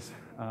beings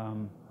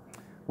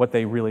what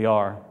they really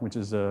are, which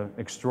is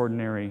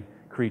extraordinary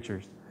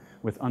creatures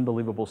with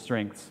unbelievable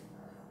strengths.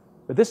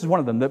 But this is one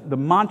of them. The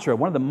mantra,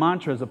 one of the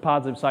mantras of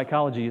positive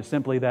psychology is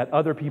simply that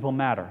other people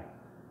matter.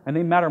 And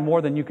they matter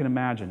more than you can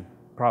imagine,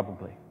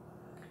 probably.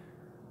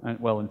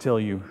 Well, until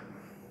you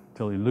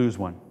lose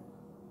one.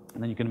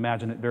 And then you can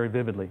imagine it very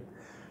vividly.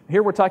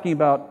 Here we're talking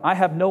about, I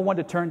have no one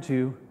to turn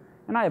to,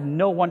 and I have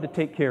no one to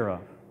take care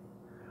of.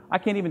 I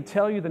can't even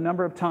tell you the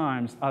number of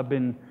times I've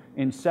been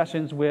in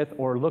sessions with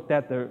or looked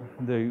at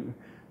during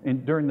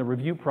the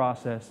review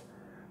process,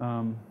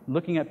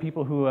 looking at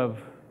people who have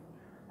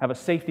a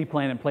safety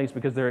plan in place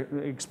because they're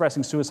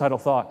expressing suicidal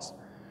thoughts.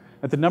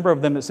 At the number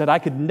of them that said, I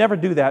could never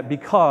do that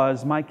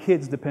because my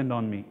kids depend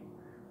on me,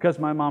 because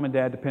my mom and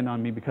dad depend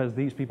on me, because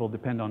these people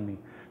depend on me.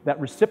 That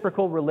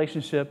reciprocal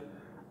relationship,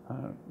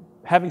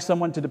 having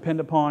someone to depend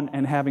upon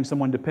and having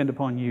someone depend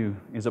upon you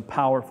is a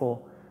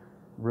powerful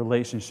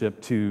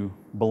relationship to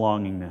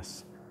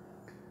belongingness.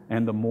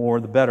 And the more,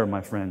 the better,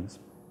 my friends.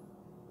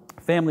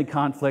 Family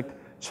conflict,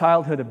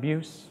 childhood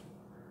abuse,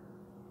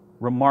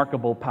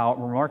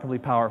 remarkably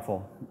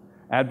powerful.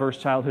 Adverse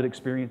childhood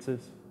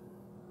experiences,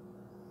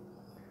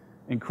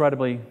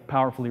 incredibly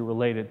powerfully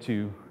related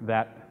to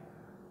that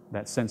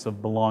sense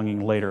of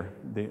belonging later,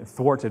 the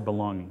thwarted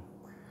belonging.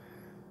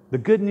 The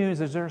good news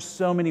is there are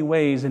so many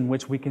ways in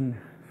which we can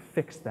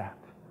fix that,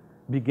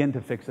 begin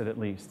to fix it at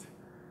least.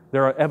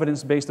 There are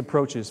evidence-based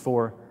approaches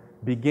for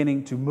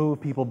beginning to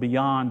move people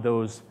beyond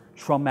those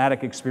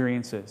traumatic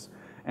experiences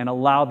and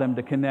allow them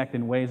to connect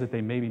in ways that they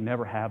maybe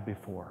never have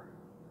before.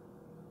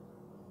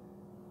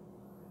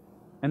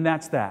 And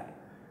that's that.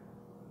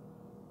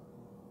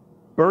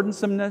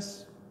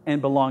 Burdensomeness and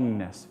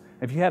belongingness.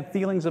 If you have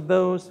feelings of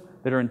those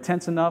that are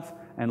intense enough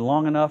and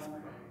long enough,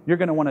 you're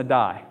going to want to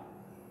die.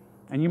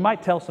 And you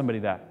might tell somebody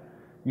that.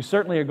 You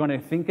certainly are going to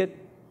think it.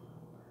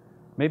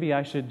 Maybe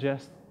I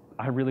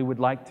really would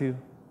like to.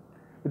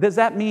 But does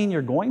that mean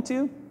you're going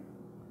to?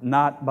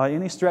 Not by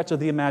any stretch of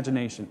the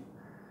imagination.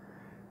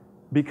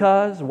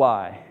 Because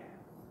why?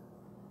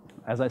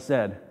 As I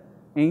said,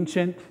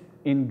 ancient,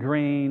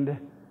 ingrained,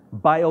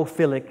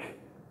 biophilic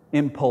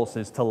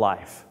impulses to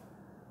life.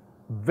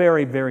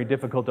 Very, very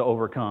difficult to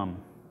overcome.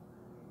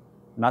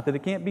 Not that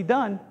it can't be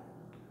done,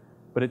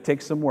 but it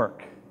takes some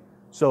work.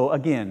 So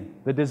again,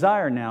 the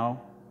desire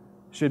now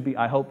should be,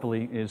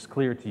 hopefully, is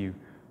clear to you.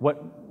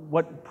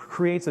 What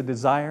creates a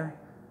desire?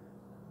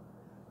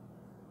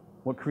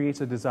 What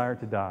creates a desire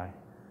to die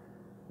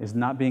is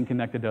not being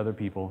connected to other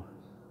people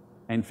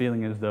and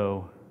feeling as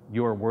though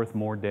you are worth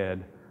more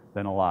dead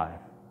than alive.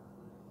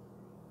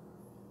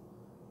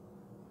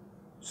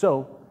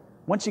 So,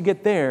 once you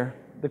get there,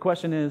 the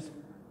question is,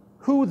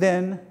 who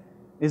then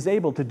is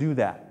able to do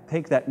that?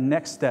 Take that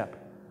next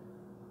step.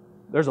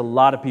 There's a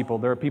lot of people.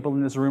 There are people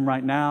in this room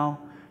right now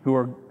who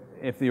are,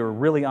 if they were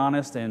really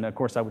honest, and of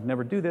course I would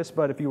never do this,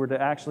 but if you were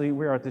to actually,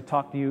 we were to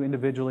talk to you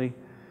individually,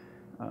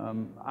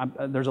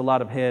 there's a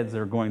lot of heads that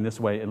are going this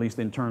way, at least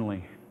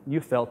internally. You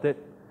felt it.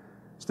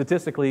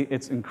 Statistically,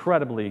 it's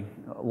incredibly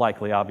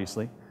likely,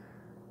 obviously,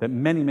 that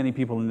many, many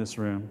people in this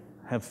room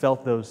have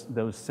felt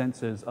those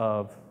senses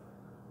of,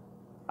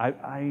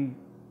 I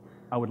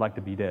would like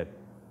to be dead.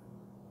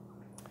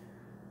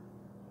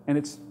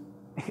 And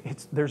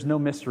there's no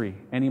mystery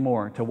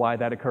anymore to why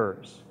that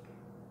occurs.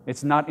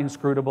 It's not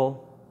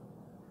inscrutable.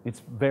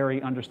 It's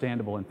very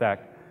understandable, in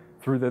fact,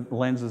 through the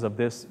lenses of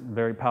this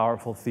very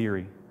powerful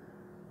theory.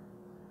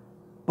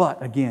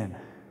 But again,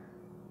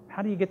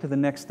 how do you get to the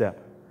next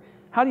step?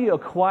 How do you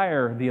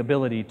acquire the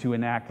ability to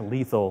enact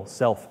lethal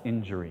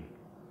self-injury?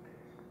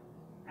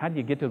 How do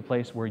you get to the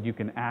place where you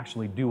can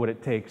actually do what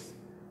it takes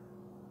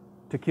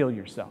to kill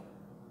yourself?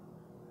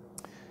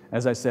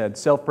 As I said,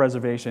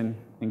 self-preservation,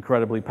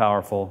 incredibly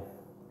powerful.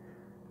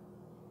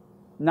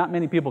 Not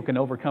many people can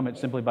overcome it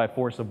simply by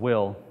force of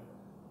will.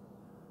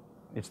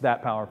 It's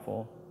that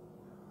powerful.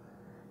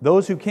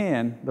 Those who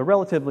can, they're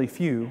relatively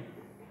few,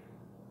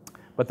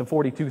 but the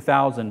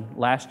 42,000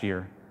 last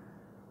year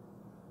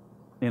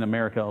in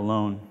America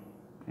alone,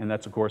 and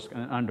that's of course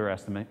an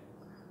underestimate,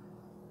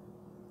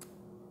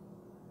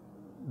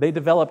 they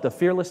developed a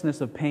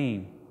fearlessness of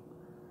pain.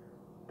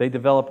 They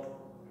developed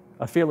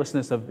a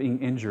fearlessness of being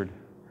injured.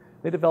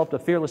 They developed a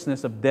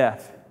fearlessness of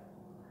death.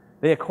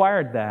 They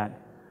acquired that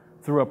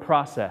through a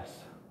process.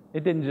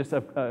 It didn't just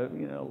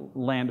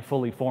land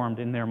fully formed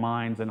in their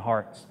minds and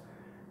hearts.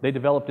 They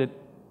developed it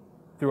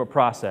through a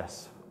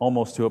process,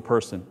 almost to a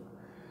person,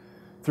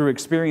 through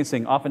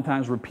experiencing,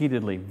 oftentimes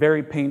repeatedly,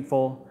 very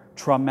painful,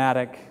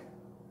 traumatic,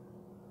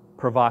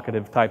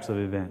 provocative types of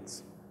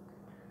events.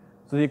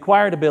 So the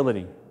acquired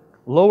ability,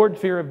 lowered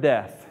fear of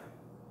death.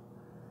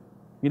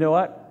 You know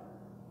what?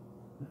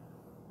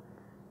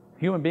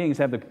 Human beings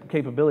have the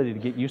capability to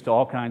get used to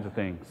all kinds of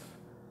things.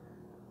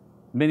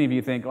 Many of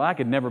you think, well, I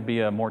could never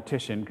be a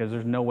mortician because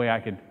there's no way I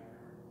could.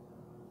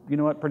 You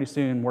know what? Pretty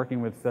soon,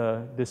 working with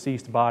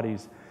deceased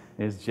bodies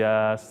is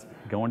just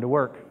going to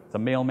work. It's a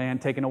mailman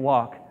taking a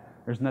walk.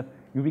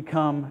 You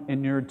become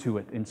inured to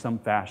it in some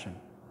fashion.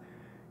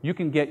 You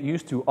can get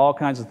used to all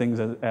kinds of things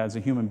as a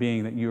human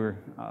being that you're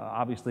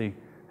obviously,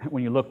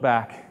 when you look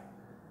back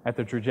at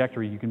the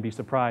trajectory, you can be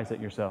surprised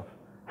at yourself.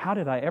 How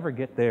did I ever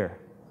get there?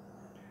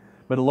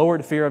 But a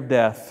lowered fear of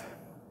death,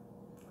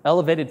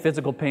 elevated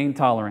physical pain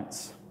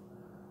tolerance.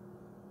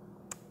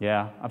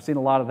 Yeah, I've seen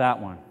a lot of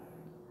that one.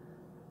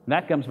 And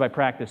that comes by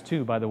practice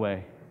too, by the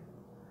way.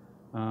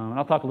 And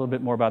I'll talk a little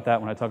bit more about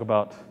that when I talk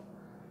about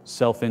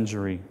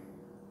self-injury.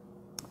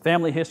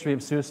 Family history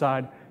of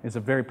suicide is a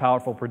very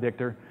powerful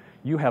predictor.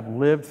 You have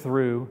lived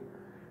through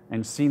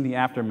and seen the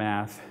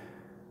aftermath,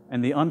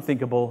 and the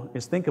unthinkable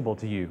is thinkable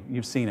to you.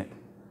 You've seen it.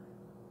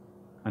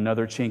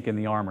 Another chink in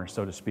the armor,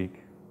 so to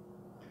speak.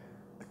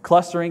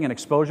 Clustering and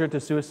exposure to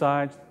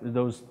suicides,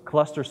 those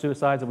cluster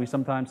suicides that we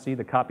sometimes see,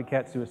 the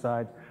copycat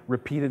suicides,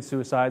 repeated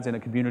suicides in a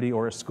community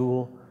or a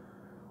school,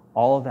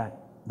 all of that.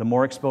 The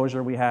more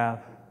exposure we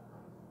have,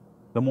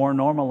 the more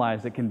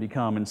normalized it can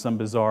become in some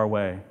bizarre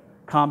way.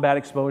 Combat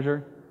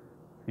exposure,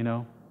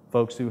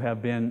 folks who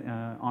have been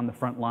on the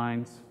front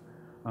lines,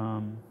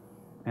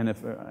 and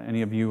if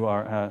any of you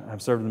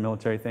have served in the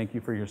military, thank you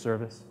for your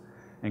service,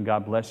 and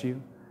God bless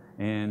you.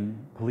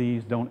 And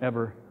please don't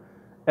ever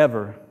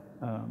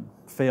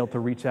fail to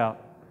reach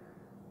out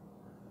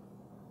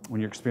when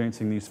you're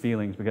experiencing these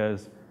feelings,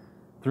 because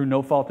through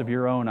no fault of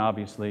your own,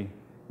 obviously,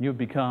 you've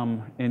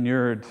become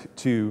inured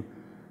to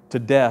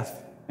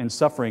death and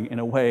suffering in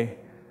a way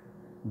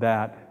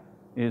that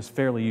is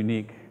fairly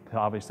unique,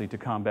 obviously, to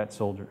combat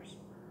soldiers.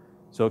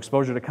 So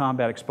exposure to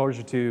combat,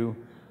 exposure to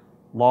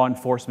law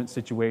enforcement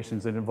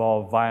situations that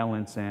involve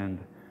violence and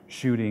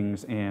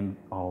shootings and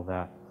all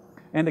that.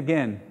 And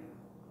again,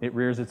 it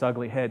rears its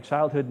ugly head.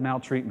 Childhood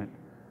maltreatment.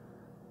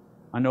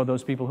 I know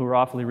those people who are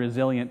awfully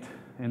resilient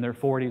in their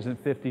 40s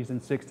and 50s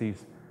and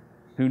 60s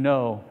who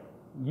know,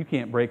 you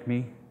can't break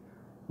me.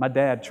 My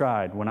dad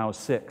tried when I was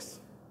 6.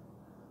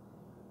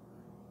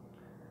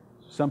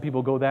 Some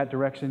people go that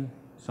direction,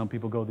 some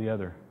people go the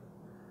other.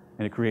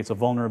 And it creates a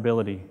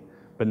vulnerability.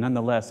 But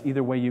nonetheless,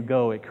 either way you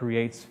go, it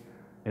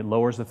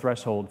lowers the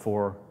threshold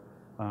for,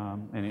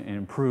 and it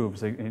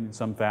improves in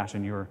some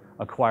fashion your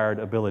acquired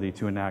ability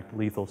to enact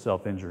lethal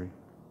self-injury.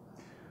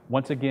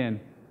 Once again,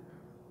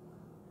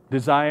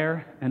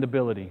 desire and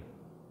ability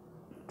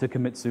to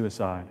commit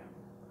suicide.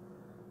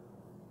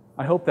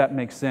 I hope that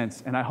makes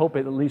sense, and I hope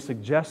it at least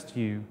suggests to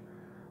you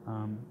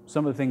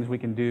some of the things we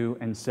can do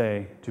and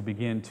say to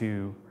begin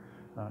to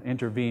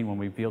intervene when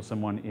we feel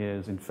someone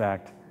is, in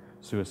fact,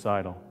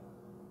 suicidal.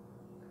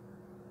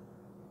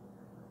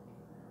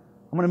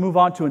 I'm going to move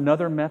on to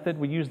another method.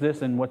 We use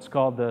this in what's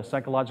called the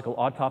psychological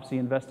autopsy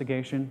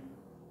investigation,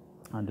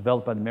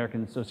 developed by the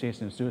American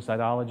Association of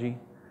Suicidology.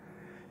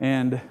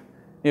 And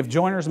if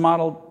Joyner's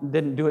model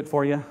didn't do it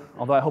for you,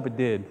 although I hope it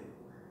did,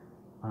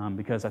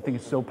 because I think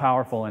it's so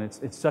powerful and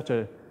it's such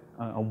a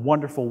a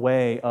wonderful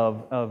way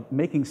of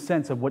making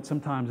sense of what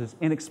sometimes is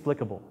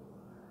inexplicable.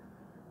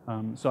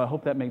 So I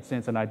hope that made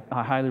sense, and I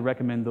highly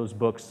recommend those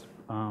books.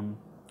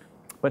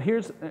 But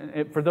here's,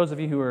 for those of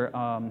you who are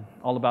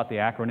all about the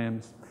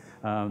acronyms,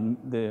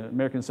 the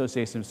American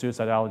Association of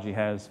Suicidology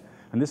has,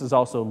 and this is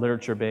also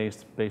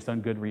literature-based, based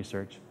on good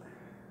research.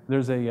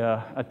 There's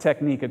a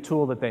technique, a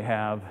tool that they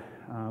have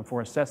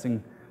for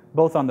assessing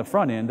both on the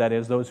front end, that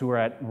is, those who are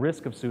at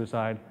risk of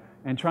suicide,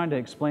 and trying to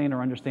explain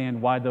or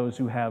understand why those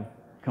who have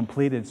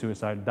completed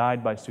suicide,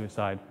 died by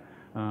suicide,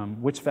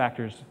 which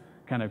factors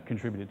kind of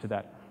contributed to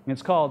that. And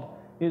it's called,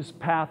 Is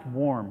Path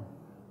Warm?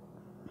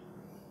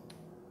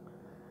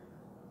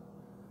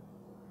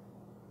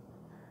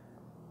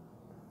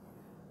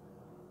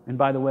 And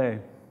by the way,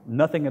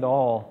 nothing at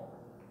all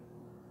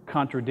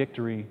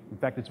contradictory. In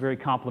fact, it's very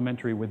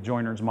complementary with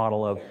Joyner's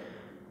model of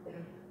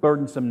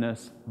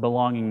burdensomeness,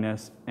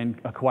 belongingness, and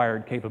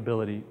acquired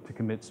capability to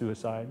commit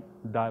suicide,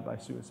 die by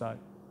suicide.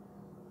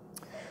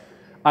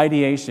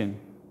 Ideation,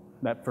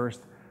 that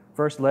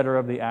first letter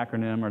of the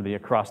acronym or the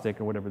acrostic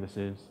or whatever this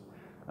is.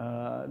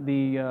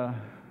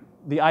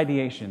 The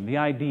ideation, the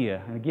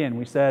idea. And again,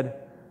 we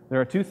said there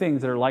are two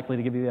things that are likely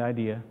to give you the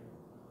idea.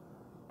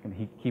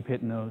 Can keep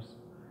hitting those?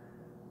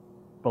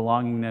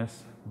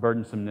 Belongingness,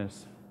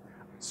 burdensomeness.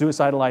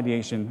 Suicidal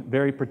ideation,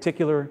 very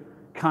particular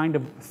kind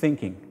of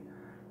thinking.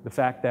 The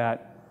fact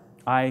that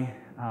I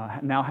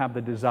now have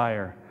the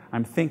desire,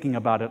 I'm thinking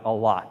about it a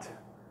lot.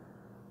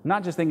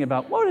 Not just thinking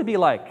about what would it be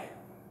like,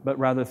 but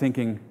rather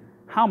thinking,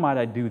 how might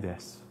I do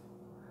this?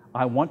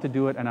 I want to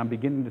do it, and I'm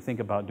beginning to think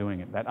about doing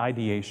it, that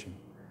ideation.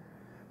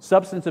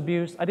 Substance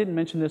abuse, I didn't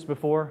mention this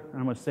before, and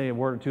I'm going to say a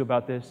word or two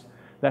about this.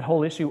 That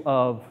whole issue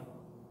of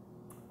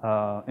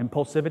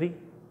impulsivity,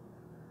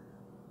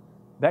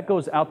 that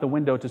goes out the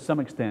window to some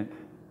extent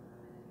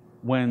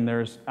when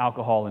there's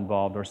alcohol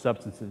involved or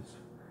substances.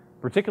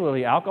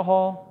 Particularly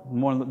alcohol,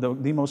 one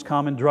of the most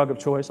common drug of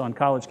choice on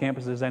college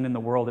campuses and in the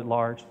world at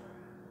large.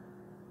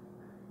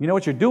 You know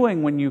what you're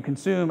doing when you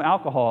consume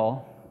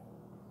alcohol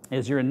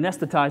is you're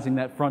anesthetizing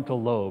that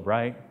frontal lobe,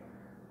 right?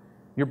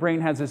 Your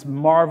brain has this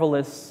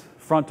marvelous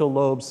frontal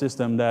lobe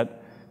system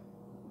that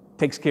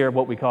takes care of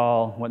what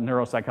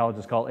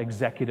neuropsychologists call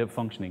executive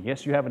functioning.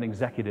 Yes, you have an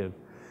executive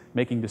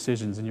making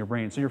decisions in your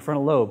brain, so your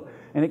frontal lobe,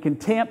 and it can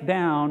tamp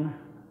down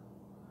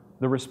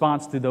the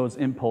response to those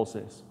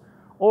impulses.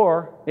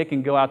 Or it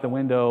can go out the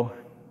window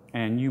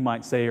and you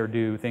might say or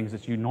do things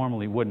that you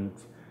normally wouldn't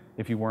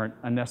if you weren't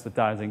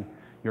anesthetizing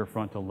your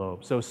frontal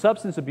lobe. So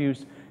substance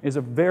abuse is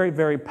a very,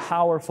 very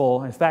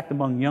powerful, in fact,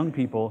 among young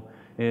people,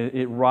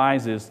 it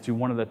rises to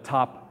one of the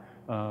top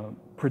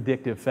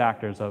predictive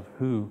factors of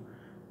who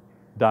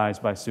dies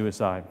by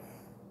suicide.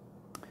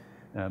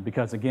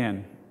 Because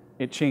again,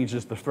 it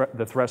changes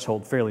the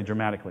threshold fairly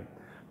dramatically.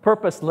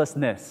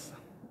 Purposelessness,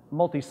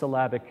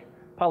 multisyllabic,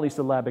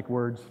 polysyllabic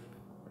words.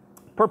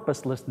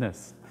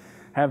 Purposelessness,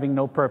 having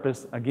no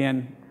purpose.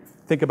 Again,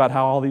 think about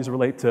how all these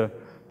relate to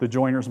the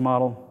Joyner's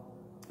model.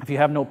 If you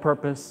have no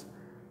purpose,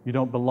 you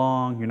don't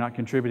belong, you're not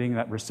contributing,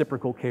 that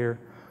reciprocal care,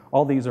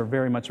 all these are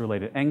very much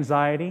related.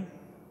 Anxiety.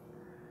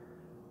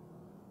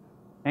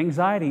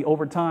 Anxiety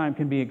over time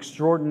can be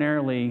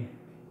extraordinarily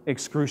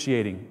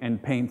excruciating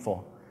and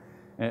painful.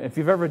 If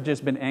you've ever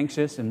just been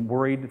anxious and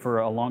worried for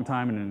a long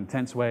time in an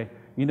intense way,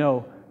 you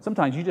know,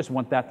 sometimes you just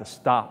want that to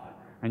stop,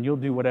 and you'll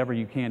do whatever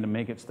you can to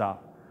make it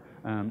stop.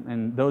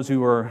 And those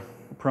who are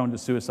prone to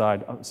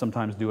suicide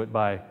sometimes do it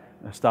by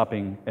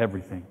stopping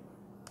everything.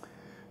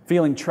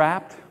 Feeling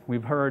trapped,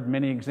 we've heard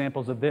many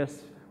examples of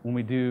this when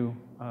we do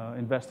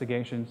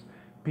investigations.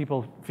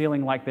 People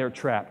feeling like they're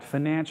trapped,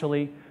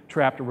 financially,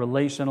 trapped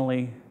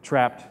relationally,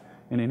 trapped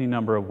in any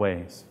number of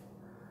ways.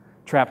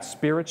 Trapped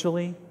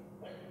spiritually,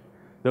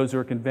 those who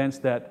are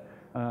convinced that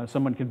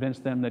someone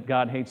convinced them that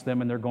God hates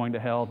them and they're going to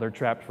hell, they're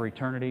trapped for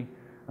eternity.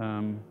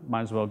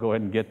 Might as well go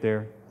ahead and get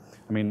there.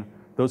 I mean,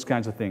 those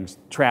kinds of things.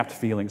 Trapped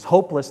feelings.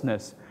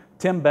 Hopelessness.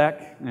 Tim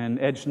Beck and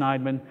Ed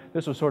Schneidman,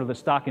 this was sort of the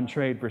stock in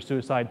trade for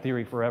suicide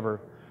theory forever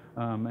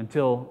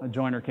until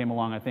Joyner came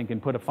along, I think,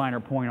 and put a finer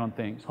point on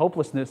things.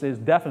 Hopelessness is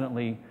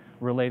definitely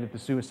related to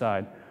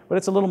suicide, but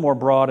it's a little more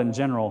broad and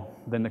general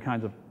than the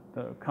kinds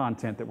of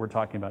content that we're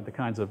talking about, the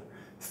kinds of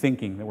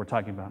thinking that we're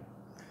talking about.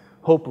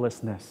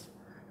 Hopelessness.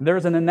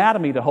 There's an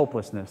anatomy to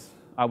hopelessness,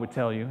 I would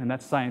tell you, and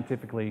that's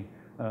scientifically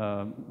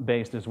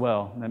based as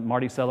well. And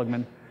Marty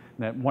Seligman,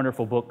 that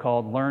wonderful book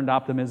called Learned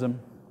Optimism,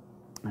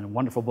 and a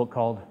wonderful book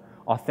called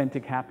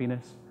Authentic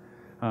Happiness.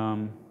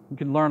 You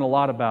can learn a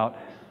lot about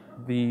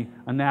the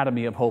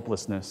anatomy of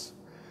hopelessness,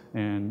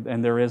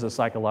 and there is a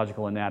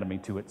psychological anatomy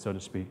to it, so to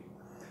speak.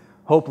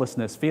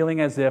 Hopelessness, feeling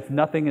as if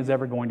nothing is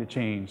ever going to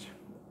change.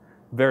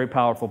 Very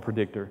powerful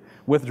predictor.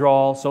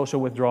 Withdrawal,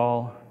 social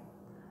withdrawal,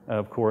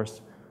 of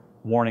course,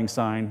 warning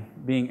sign.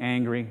 Being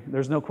angry.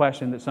 There's no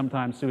question that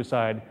sometimes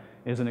suicide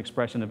is an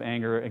expression of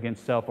anger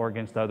against self or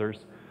against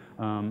others.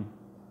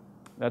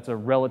 That's a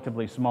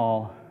relatively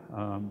small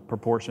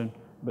proportion,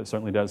 but it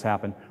certainly does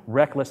happen.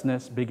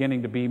 Recklessness,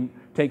 beginning to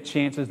take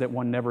chances that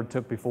one never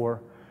took before.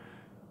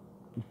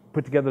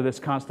 put together this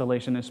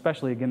constellation,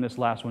 especially again this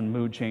last one,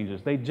 mood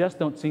changes. They just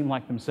don't seem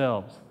like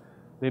themselves.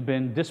 They've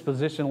been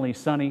dispositionally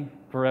sunny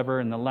forever.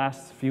 In the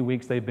last few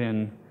weeks, they've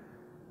been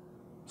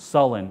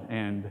sullen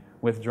and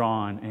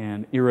withdrawn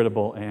and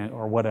irritable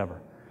or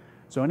whatever.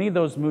 So any of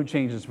those mood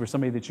changes for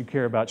somebody that you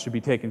care about should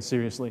be taken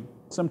seriously.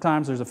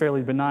 Sometimes there's a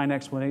fairly benign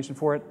explanation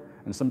for it,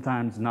 and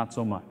sometimes not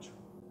so much.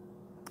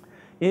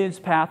 Is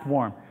PATH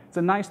warm? It's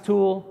a nice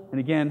tool, and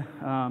again,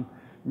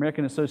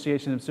 American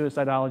Association of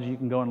Suicidology, you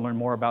can go and learn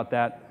more about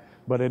that,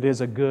 but it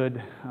is a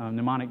good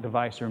mnemonic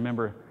device to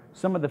remember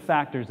some of the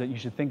factors that you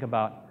should think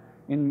about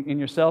in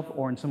yourself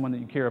or in someone that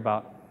you care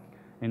about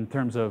in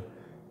terms of,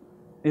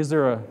 is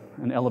there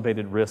an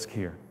elevated risk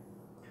here?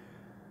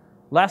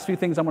 Last few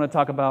things I'm going to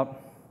talk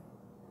about.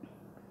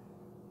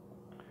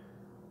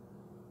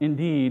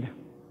 Indeed,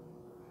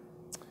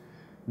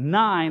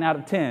 9 out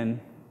of 10,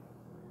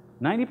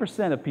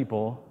 90% of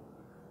people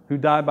who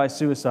die by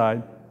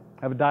suicide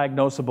have a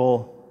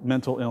diagnosable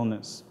mental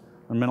illness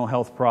or mental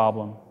health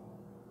problem.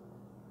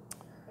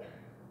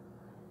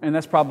 And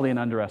that's probably an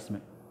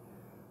underestimate.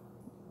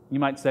 You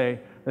might say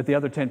that the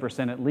other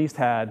 10% at least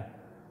had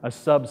a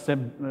sort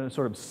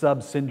of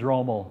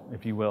sub-syndromal,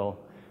 if you will,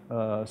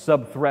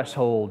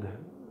 sub-threshold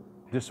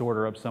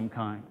disorder of some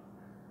kind.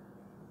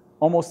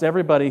 Almost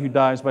everybody who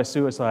dies by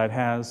suicide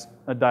has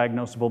a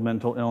diagnosable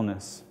mental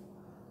illness.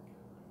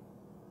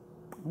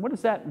 What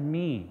does that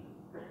mean?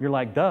 You're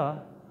like, duh.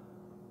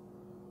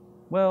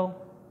 Well,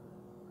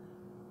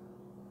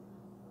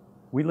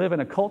 we live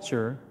in a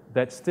culture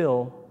that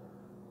still,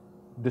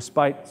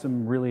 despite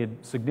some really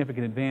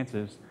significant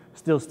advances,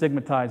 still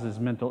stigmatizes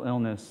mental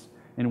illness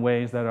in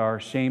ways that are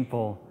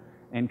shameful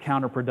and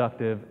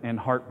counterproductive and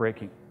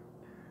heartbreaking.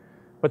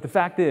 But the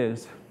fact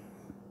is,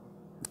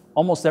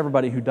 almost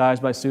everybody who dies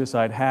by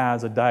suicide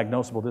has a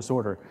diagnosable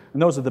disorder,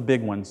 and those are the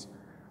big ones.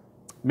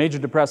 Major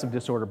depressive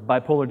disorder,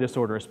 bipolar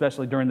disorder,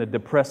 especially during the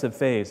depressive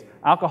phase.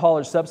 Alcohol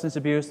or substance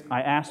abuse,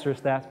 I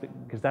asterisk that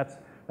because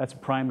that's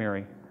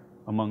primary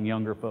among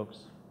younger folks.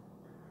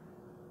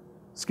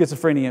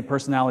 Schizophrenia and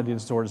personality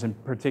disorders, in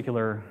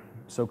particular,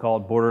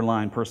 so-called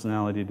borderline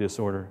personality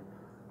disorder.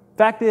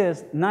 Fact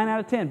is, 9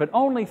 out of 10, but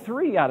only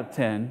 3 out of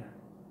 10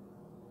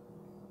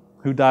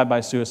 who died by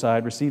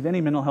suicide received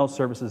any mental health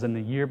services in the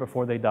year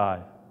before they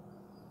died.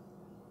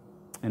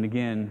 And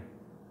again,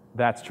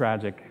 that's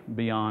tragic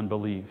beyond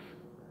belief.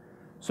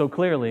 So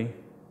clearly,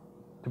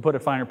 to put a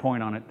finer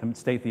point on it, to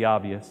state the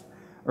obvious,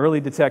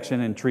 early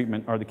detection and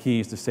treatment are the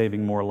keys to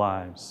saving more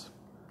lives.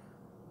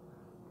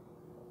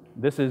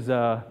 This is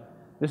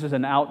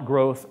an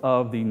outgrowth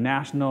of the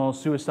National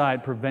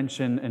Suicide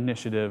Prevention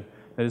Initiative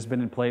that has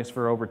been in place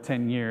for over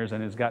 10 years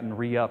and has gotten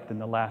re-upped in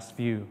the last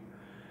few.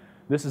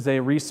 This is a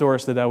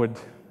resource that I would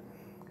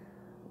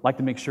like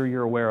to make sure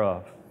you're aware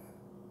of.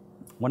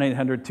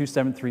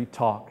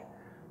 1-800-273-TALK.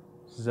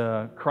 This is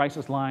a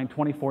crisis line,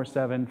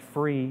 24/7,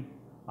 free,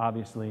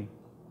 obviously.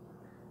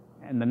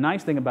 And the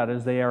nice thing about it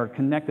is they are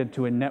connected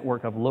to a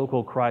network of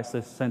local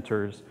crisis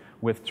centers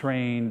with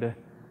trained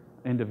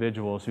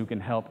individuals who can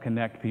help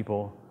connect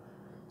people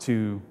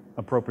to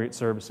appropriate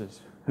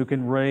services, who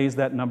can raise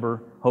that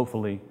number,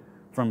 hopefully,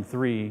 from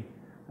 3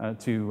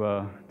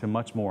 to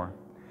much more,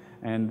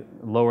 and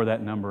lower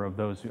that number of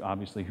those who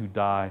obviously who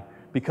die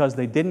because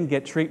they didn't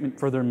get treatment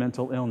for their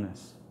mental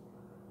illness.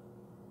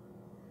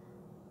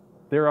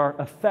 There are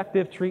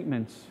effective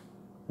treatments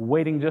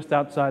waiting just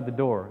outside the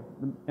door.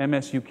 The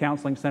MSU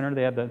Counseling Center,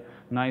 they have the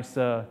nice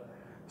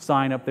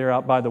sign up there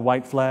out by the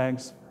white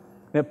flags.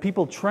 They have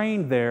people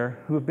trained there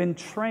who have been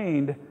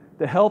trained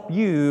to help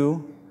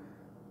you,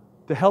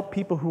 to help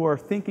people who are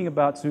thinking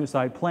about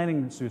suicide,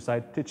 planning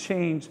suicide, to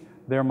change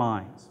their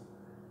minds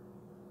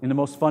in the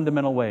most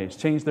fundamental ways,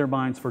 change their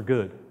minds for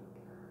good.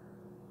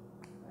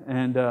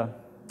 And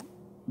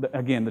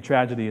again, the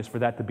tragedy is for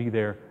that to be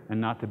there and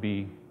not to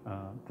be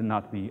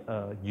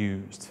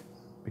used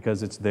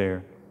because it's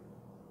there.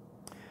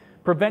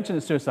 Prevention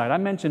of suicide. I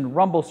mentioned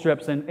rumble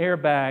strips and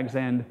airbags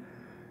and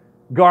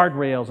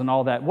guardrails and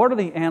all that. What are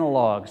the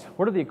analogs?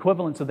 What are the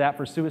equivalents of that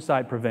for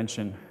suicide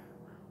prevention?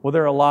 Well,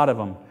 there are a lot of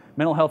them.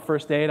 Mental health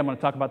first aid, I'm going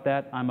to talk about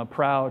that. I'm a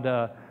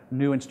proud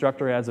new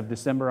instructor as of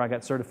December. I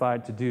got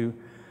certified to do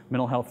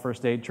mental health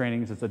first aid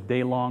trainings. It's a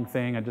day-long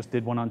thing. I just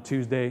did one on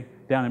Tuesday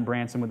down in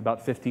Branson with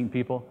about 15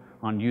 people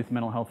on youth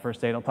mental health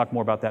first aid. I'll talk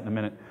more about that in a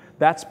minute.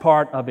 That's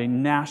part of a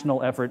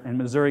national effort, and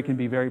Missouri can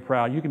be very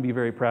proud. You can be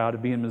very proud to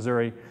be in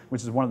Missouri,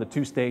 which is one of the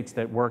 2 states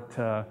that worked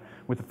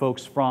with the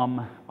folks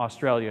from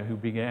Australia who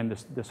began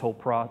this whole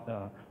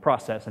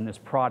process and this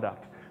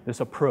product,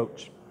 this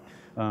approach.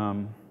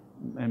 And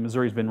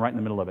Missouri's been right in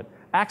the middle of it.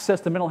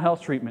 Access to mental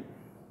health treatment.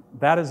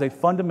 That is a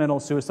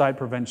fundamental suicide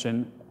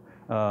prevention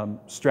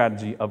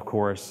strategy, of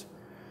course.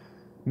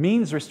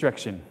 Means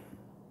restriction.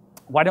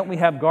 Why don't we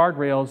have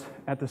guardrails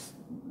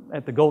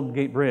at the Golden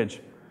Gate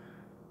Bridge?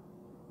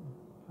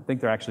 I think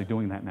they're actually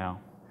doing that now.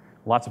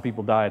 Lots of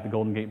people die at the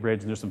Golden Gate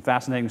Bridge. There's some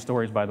fascinating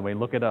stories, by the way.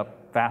 Look it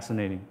up.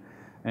 Fascinating.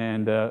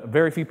 And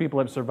very few people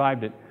have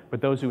survived it.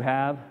 But those who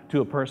have,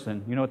 to a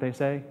person, you know what they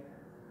say?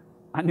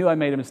 I knew I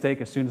made a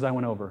mistake as soon as I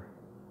went over.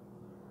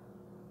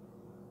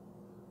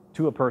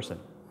 to a person.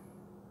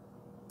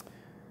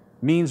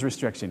 Means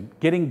restriction,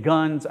 getting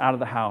guns out of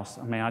the house.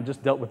 I mean, I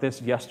just dealt with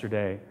this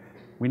yesterday.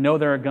 We know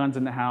there are guns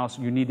in the house.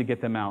 You need to get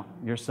them out.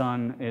 Your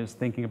son is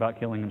thinking about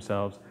killing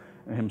himself,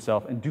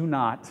 and do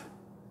not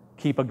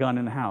keep a gun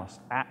in the house.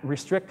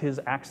 Restrict his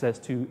access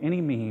to any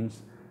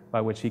means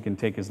by which he can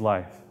take his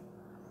life.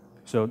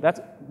 So that's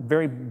a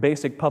very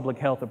basic public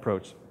health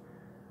approach.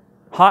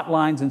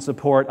 Hotlines and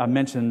support, I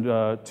mentioned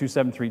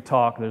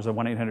 273-TALK. There's a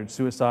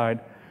 1-800-SUICIDE.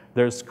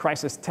 There's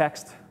crisis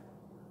text,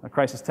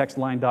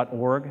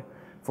 crisistextline.org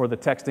for the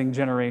texting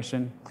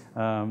generation.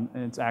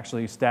 It's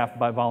actually staffed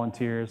by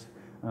volunteers.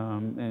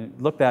 And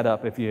look that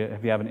up if you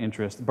have an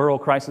interest. Burrell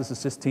Crisis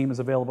Assist Team is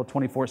available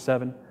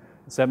 24/7,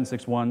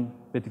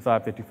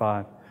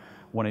 761-5555,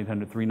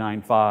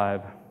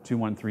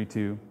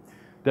 1-800-395-2132,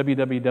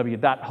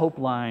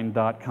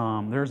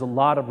 www.hopeline.com. There's a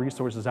lot of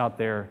resources out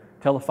there,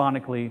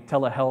 telephonically,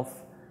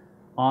 telehealth,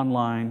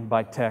 online,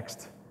 by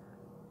text.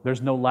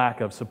 There's no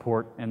lack of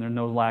support and there's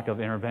no lack of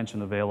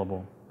intervention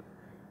available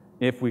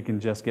if we can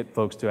just get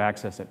folks to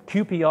access it.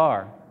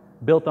 QPR,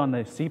 built on the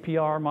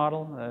CPR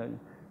model,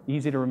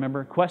 easy to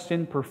remember.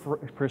 Question,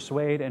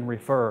 persuade, and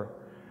refer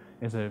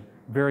is a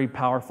very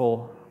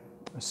powerful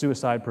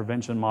suicide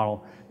prevention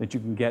model that you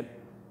can get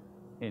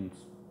in.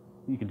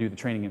 You can do the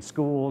training in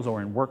schools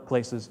or in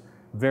workplaces.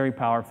 Very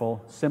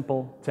powerful,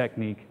 simple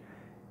technique.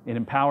 It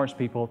empowers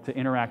people to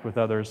interact with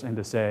others and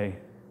to say,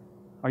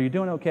 are you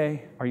doing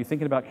okay? Are you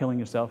thinking about killing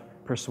yourself?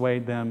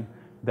 Persuade them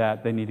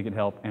that they need to get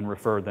help and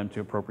refer them to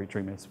appropriate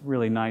treatment. It's a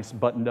really nice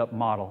buttoned up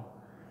model.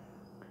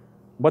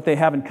 What they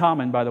have in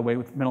common, by the way,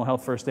 with mental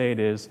health first aid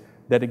is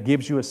that it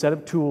gives you a set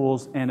of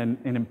tools and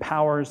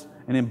empowers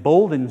and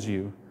emboldens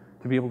you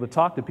to be able to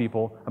talk to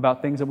people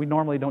about things that we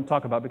normally don't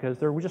talk about because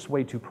they're just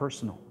way too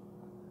personal.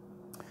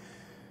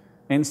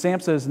 And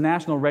SAMHSA's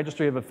National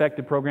Registry of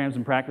Effective Programs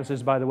and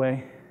Practices, by the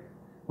way,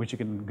 which you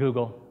can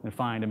Google and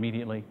find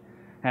immediately,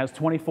 has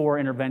 24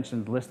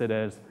 interventions listed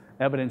as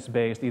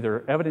evidence-based,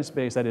 either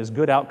evidence-based, that is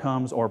good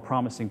outcomes, or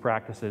promising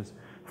practices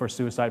for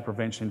suicide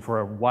prevention for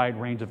a wide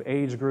range of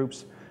age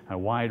groups, a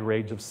wide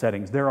range of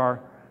settings. There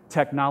are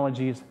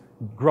technologies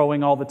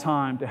growing all the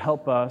time to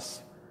help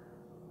us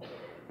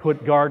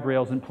put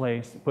guardrails in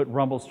place, put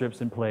rumble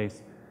strips in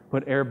place,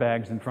 put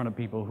airbags in front of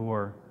people who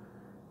are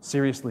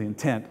seriously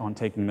intent on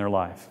taking their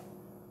life.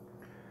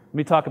 Let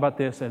me talk about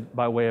this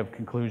by way of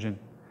conclusion.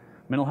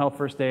 Mental health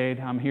first aid,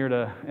 I'm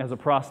here as a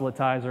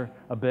proselytizer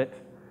a bit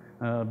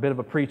of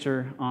a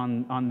preacher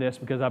on this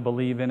because I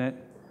believe in it.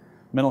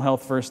 Mental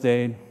health first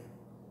aid,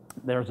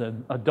 there's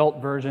an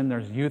adult version,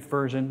 there's a youth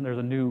version, there's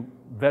a new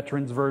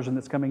veterans version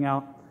that's coming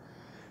out.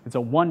 It's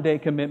a one-day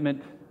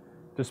commitment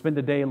to spend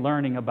a day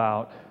learning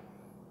about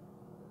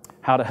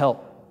how to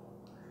help,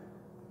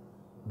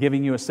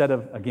 giving you a set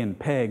of, again,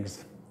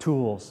 pegs,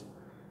 tools,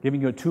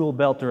 giving you a tool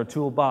belt or a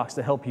toolbox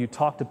to help you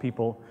talk to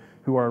people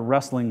who are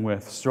wrestling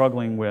with,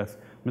 struggling with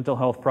mental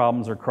health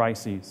problems or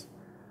crises.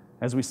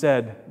 As we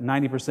said,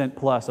 90%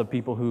 plus of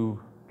people who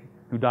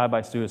die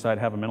by suicide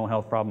have a mental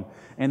health problem,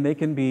 and they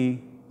can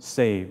be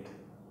saved.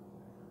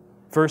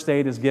 First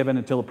aid is given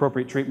until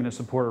appropriate treatment and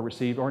support are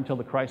received or until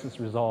the crisis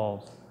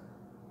resolves.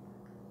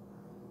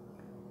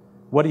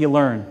 What do you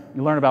learn?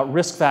 You learn about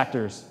risk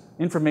factors,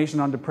 information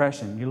on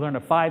depression. You learn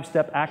a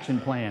 5-step action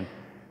plan.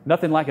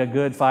 Nothing like a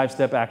good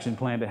 5-step action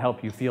plan to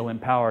help you feel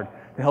empowered,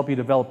 to help you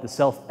develop the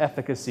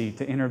self-efficacy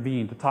to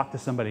intervene, to talk to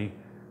somebody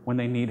when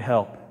they need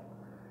help.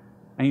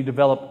 And you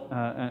develop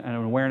an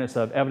awareness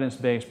of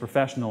evidence-based,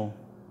 professional,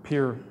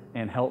 peer,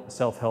 and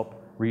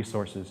self-help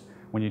resources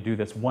when you do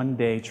this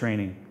one-day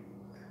training.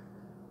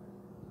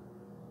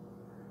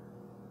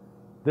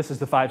 This is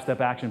the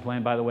 5-step action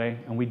plan, by the way,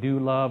 and we do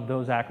love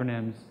those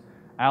acronyms.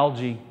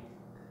 ALGIE,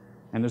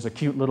 and there's a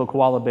cute little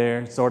koala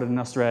bear sorted in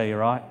Australia,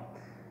 right?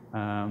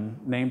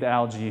 Named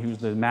Algie, who's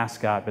the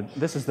mascot. But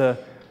this is the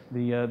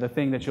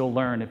thing that you'll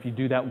learn if you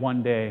do that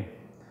one day.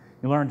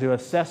 You learn to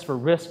assess for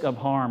risk of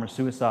harm or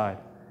suicide.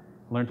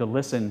 Learn to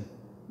listen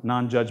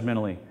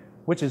non-judgmentally,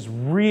 which is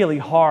really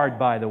hard,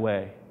 by the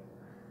way.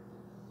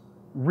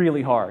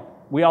 Really hard.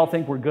 We all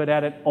think we're good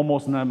at it.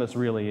 Almost none of us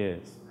really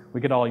is.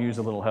 We could all use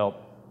a little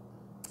help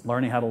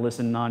learning how to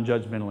listen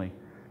non-judgmentally.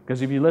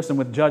 Because if you listen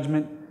with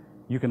judgment,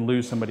 you can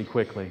lose somebody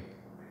quickly.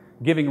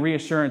 Giving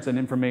reassurance and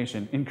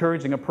information,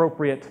 encouraging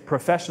appropriate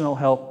professional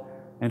help,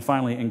 and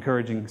finally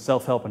encouraging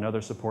self-help and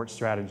other support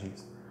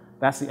strategies.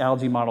 That's the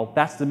ALGIE model.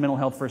 That's the mental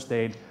health first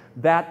aid.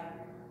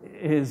 That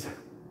is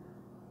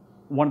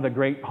one of the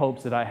great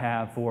hopes that I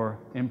have for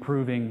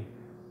improving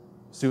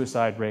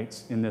suicide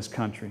rates in this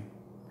country.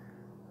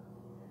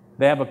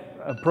 They have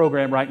a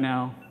program right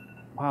now.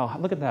 Wow,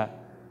 look at that.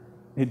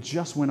 It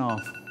just went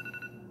off.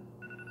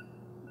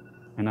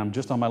 And I'm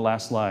just on my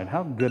last slide.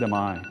 How good am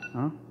I?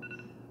 Huh?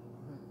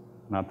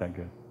 Not that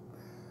good.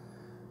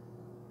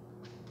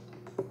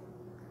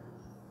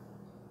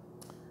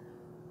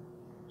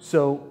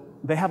 So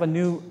they have a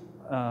new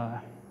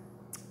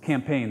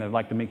campaign that I'd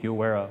like to make you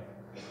aware of.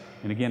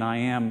 And again, I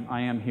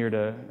am here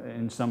to,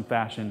 in some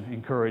fashion,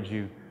 encourage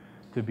you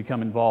to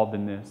become involved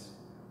in this.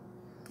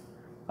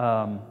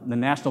 the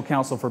National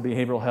Council for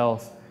Behavioral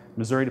Health,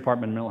 Missouri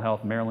Department of Mental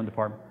Health, Maryland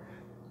Department,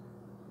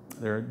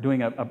 they're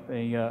doing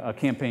a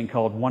campaign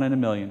called 1 in a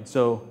Million.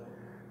 So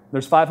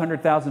there's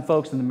 500,000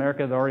 folks in America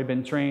that have already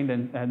been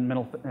trained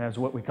as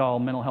what we call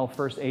mental health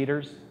first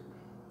aiders.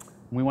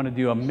 We want to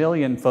do 1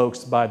 million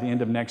folks by the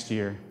end of next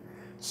year.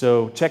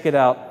 So check it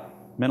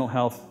out,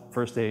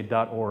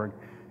 mentalhealthfirstaid.org,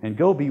 and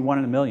go be 1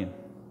 in a million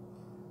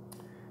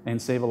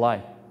and save a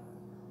life.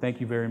 Thank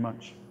you very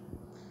much.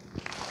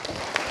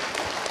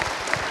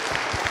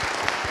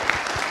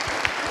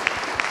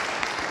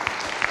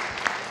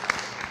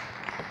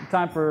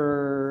 Time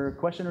for a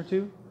question or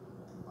two?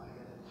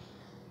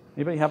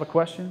 Anybody have a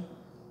question?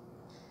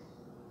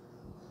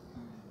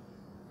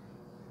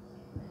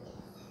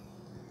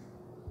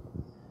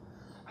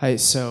 Hi,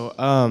 so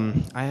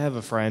I have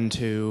a friend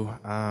who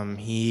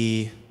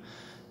he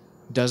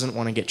doesn't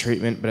want to get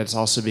treatment, but it's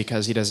also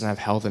because he doesn't have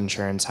health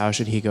insurance. How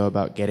should he go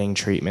about getting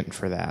treatment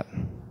for that?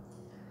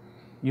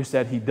 You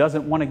said he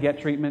doesn't want to get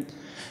treatment?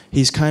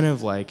 He's kind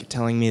of like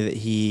telling me that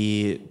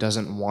he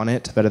doesn't want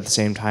it, but at the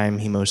same time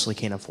he mostly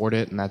can't afford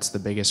it, and that's the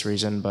biggest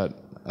reason, but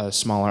a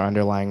smaller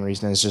underlying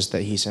reason is just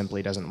that he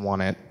simply doesn't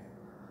want it.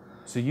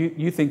 So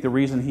you think the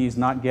reason he's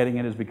not getting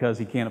it is because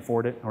he can't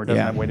afford it or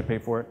doesn't have a way to pay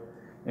for it?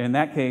 In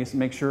that case,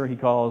 make sure he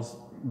calls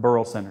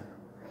Burrell Center.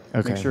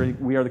 Okay. Make sure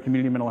we are the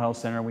Community Mental Health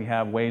Center. We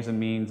have ways and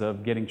means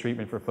of getting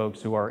treatment for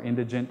folks who are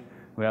indigent,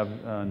 who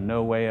have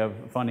no way of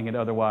funding it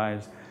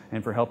otherwise,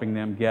 and for helping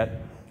them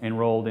get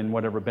enrolled in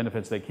whatever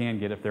benefits they can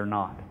get if they're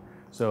not.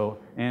 So,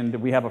 and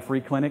we have a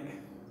free clinic.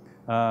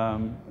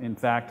 In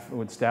fact,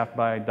 it's staffed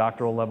by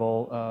doctoral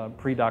level,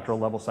 pre-doctoral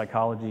level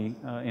psychology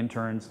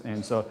interns,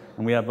 and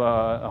we have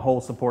a whole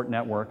support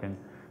network. And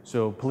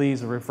so,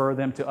 please refer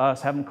them to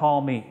us. Have them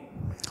call me.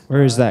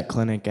 Where is that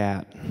clinic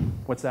at?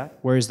 What's that?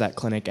 Where is that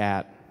clinic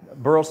at?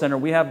 Burrell Center.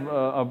 We have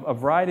a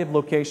variety of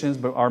locations,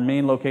 but our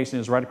main location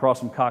is right across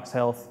from Cox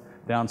Health,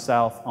 down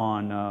south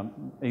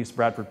on East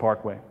Bradford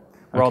Parkway,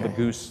 where all the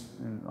goose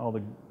and all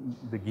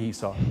the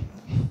geese are.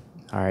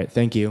 All right,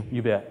 thank you.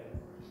 You bet.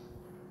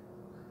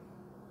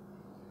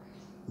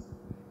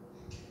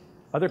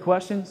 Other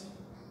questions?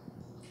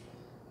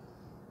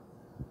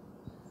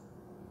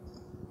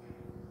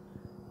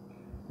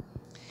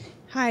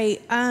 Hi.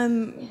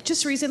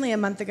 Just recently, a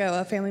month ago,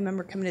 a family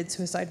member committed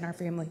suicide in our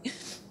family.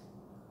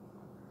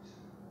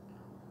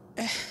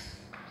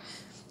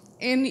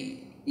 And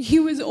he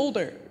was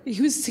older.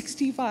 He was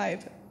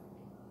 65.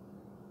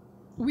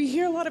 We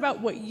hear a lot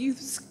about what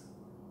youths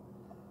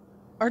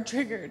are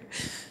triggered.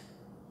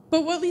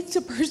 But what leads to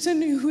a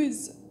person who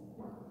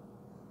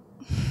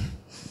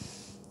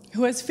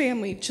has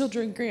family,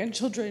 children,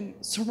 grandchildren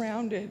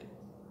surrounded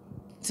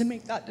to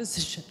make that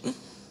decision?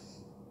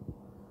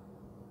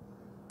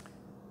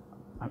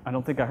 I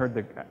don't think I heard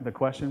the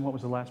question. What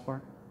was the last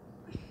part?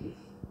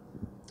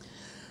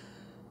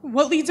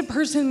 What leads a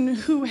person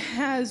who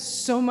has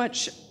so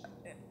much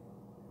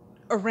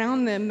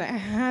around them, that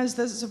has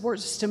the support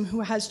system,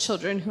 who has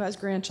children, who has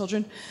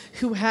grandchildren,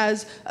 who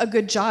has a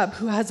good job,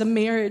 who has a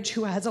marriage,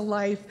 who has a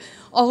life,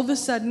 all of a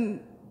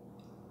sudden,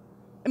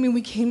 I mean,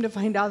 we came to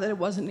find out that it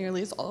wasn't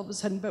nearly as all of a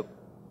sudden, but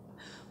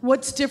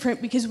what's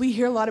different, because we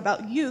hear a lot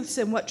about youths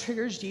and what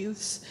triggers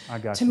youths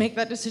to make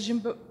that decision,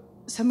 but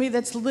somebody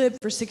that's lived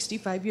for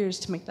 65 years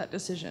to make that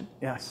decision.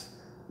 Yes.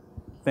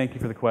 Thank you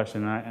for the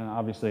question, and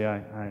obviously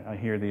I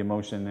hear the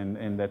emotion,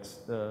 and that's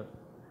the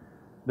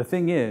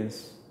thing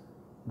is,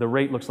 the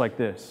rate looks like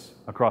this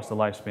across the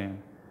lifespan.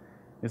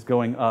 It's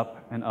going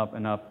up and up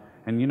and up.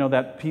 And you know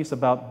that piece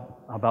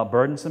about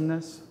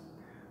burdensomeness?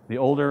 The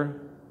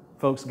older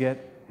folks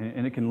get,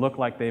 and it can look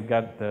like they've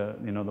got the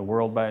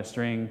world by a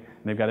string,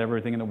 and they've got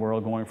everything in the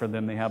world going for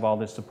them, they have all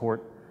this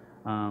support.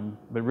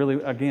 But really,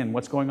 again,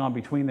 what's going on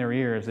between their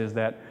ears is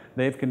that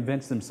they've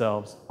convinced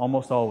themselves,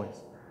 almost always,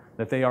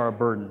 that they are a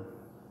burden.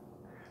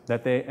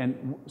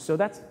 And so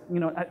that's,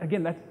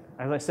 again, that,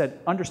 as I said,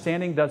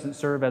 understanding doesn't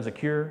serve as a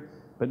cure,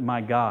 but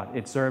my God,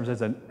 it serves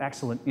as an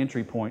excellent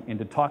entry point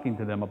into talking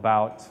to them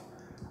about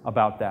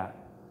that,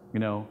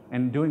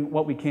 and doing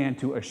what we can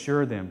to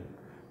assure them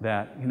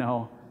that,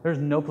 there's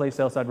no place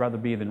else I'd rather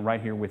be than right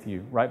here with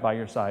you, right by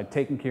your side,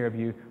 taking care of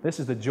you. This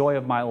is the joy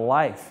of my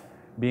life,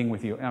 being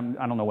with you. And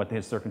I don't know what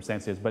his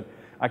circumstance is, but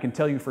I can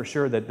tell you for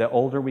sure that the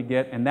older we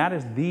get, and that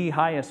is the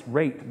highest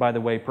rate, by the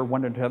way, per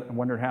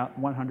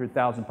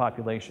 100,000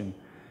 population,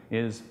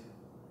 is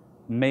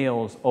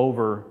males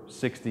over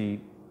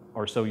 60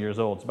 or so years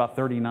old. It's about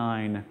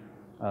 39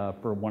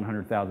 per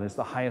 100,000. It's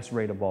the highest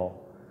rate of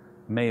all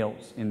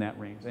males in that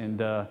range. And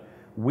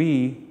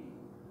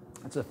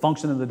it's a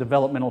function of the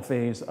developmental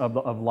phase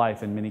of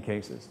life in many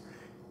cases.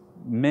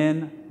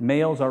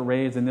 Males are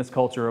raised in this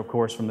culture, of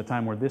course, from the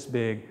time we're this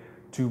big,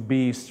 to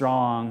be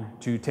strong,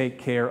 to take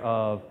care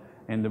of.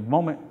 And the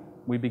moment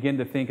we begin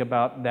to think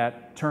about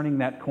that, turning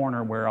that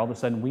corner where all of a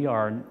sudden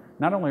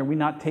not only are we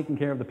not taking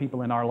care of the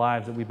people in our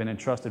lives that we've been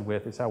entrusted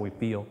with, it's how we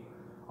feel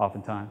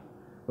oftentimes,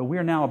 but we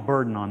are now a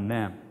burden on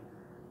them.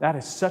 That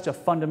is such a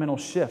fundamental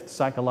shift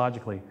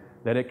psychologically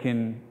that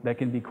can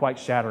be quite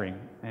shattering.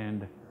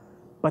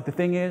 But the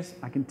thing is,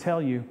 I can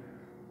tell you,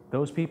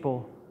 those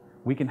people,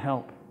 we can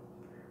help.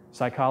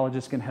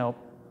 Psychologists can help,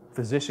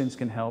 physicians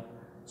can help,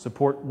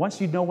 support.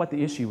 Once you know what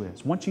the issue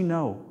is, once you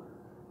know,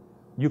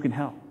 you can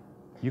help.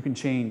 You can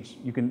change,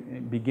 you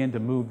can begin to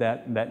move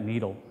that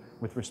needle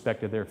with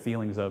respect to their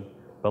feelings of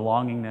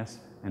belongingness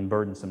and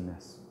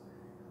burdensomeness.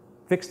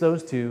 Fix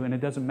those two, and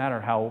it doesn't matter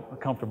how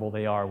comfortable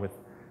they are with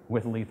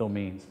lethal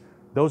means.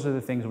 Those are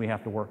the things we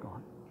have to work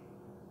on.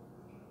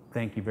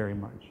 Thank you very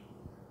much.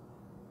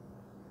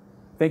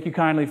 Thank you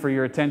kindly for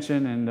your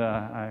attention, and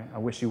I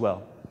wish you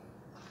well.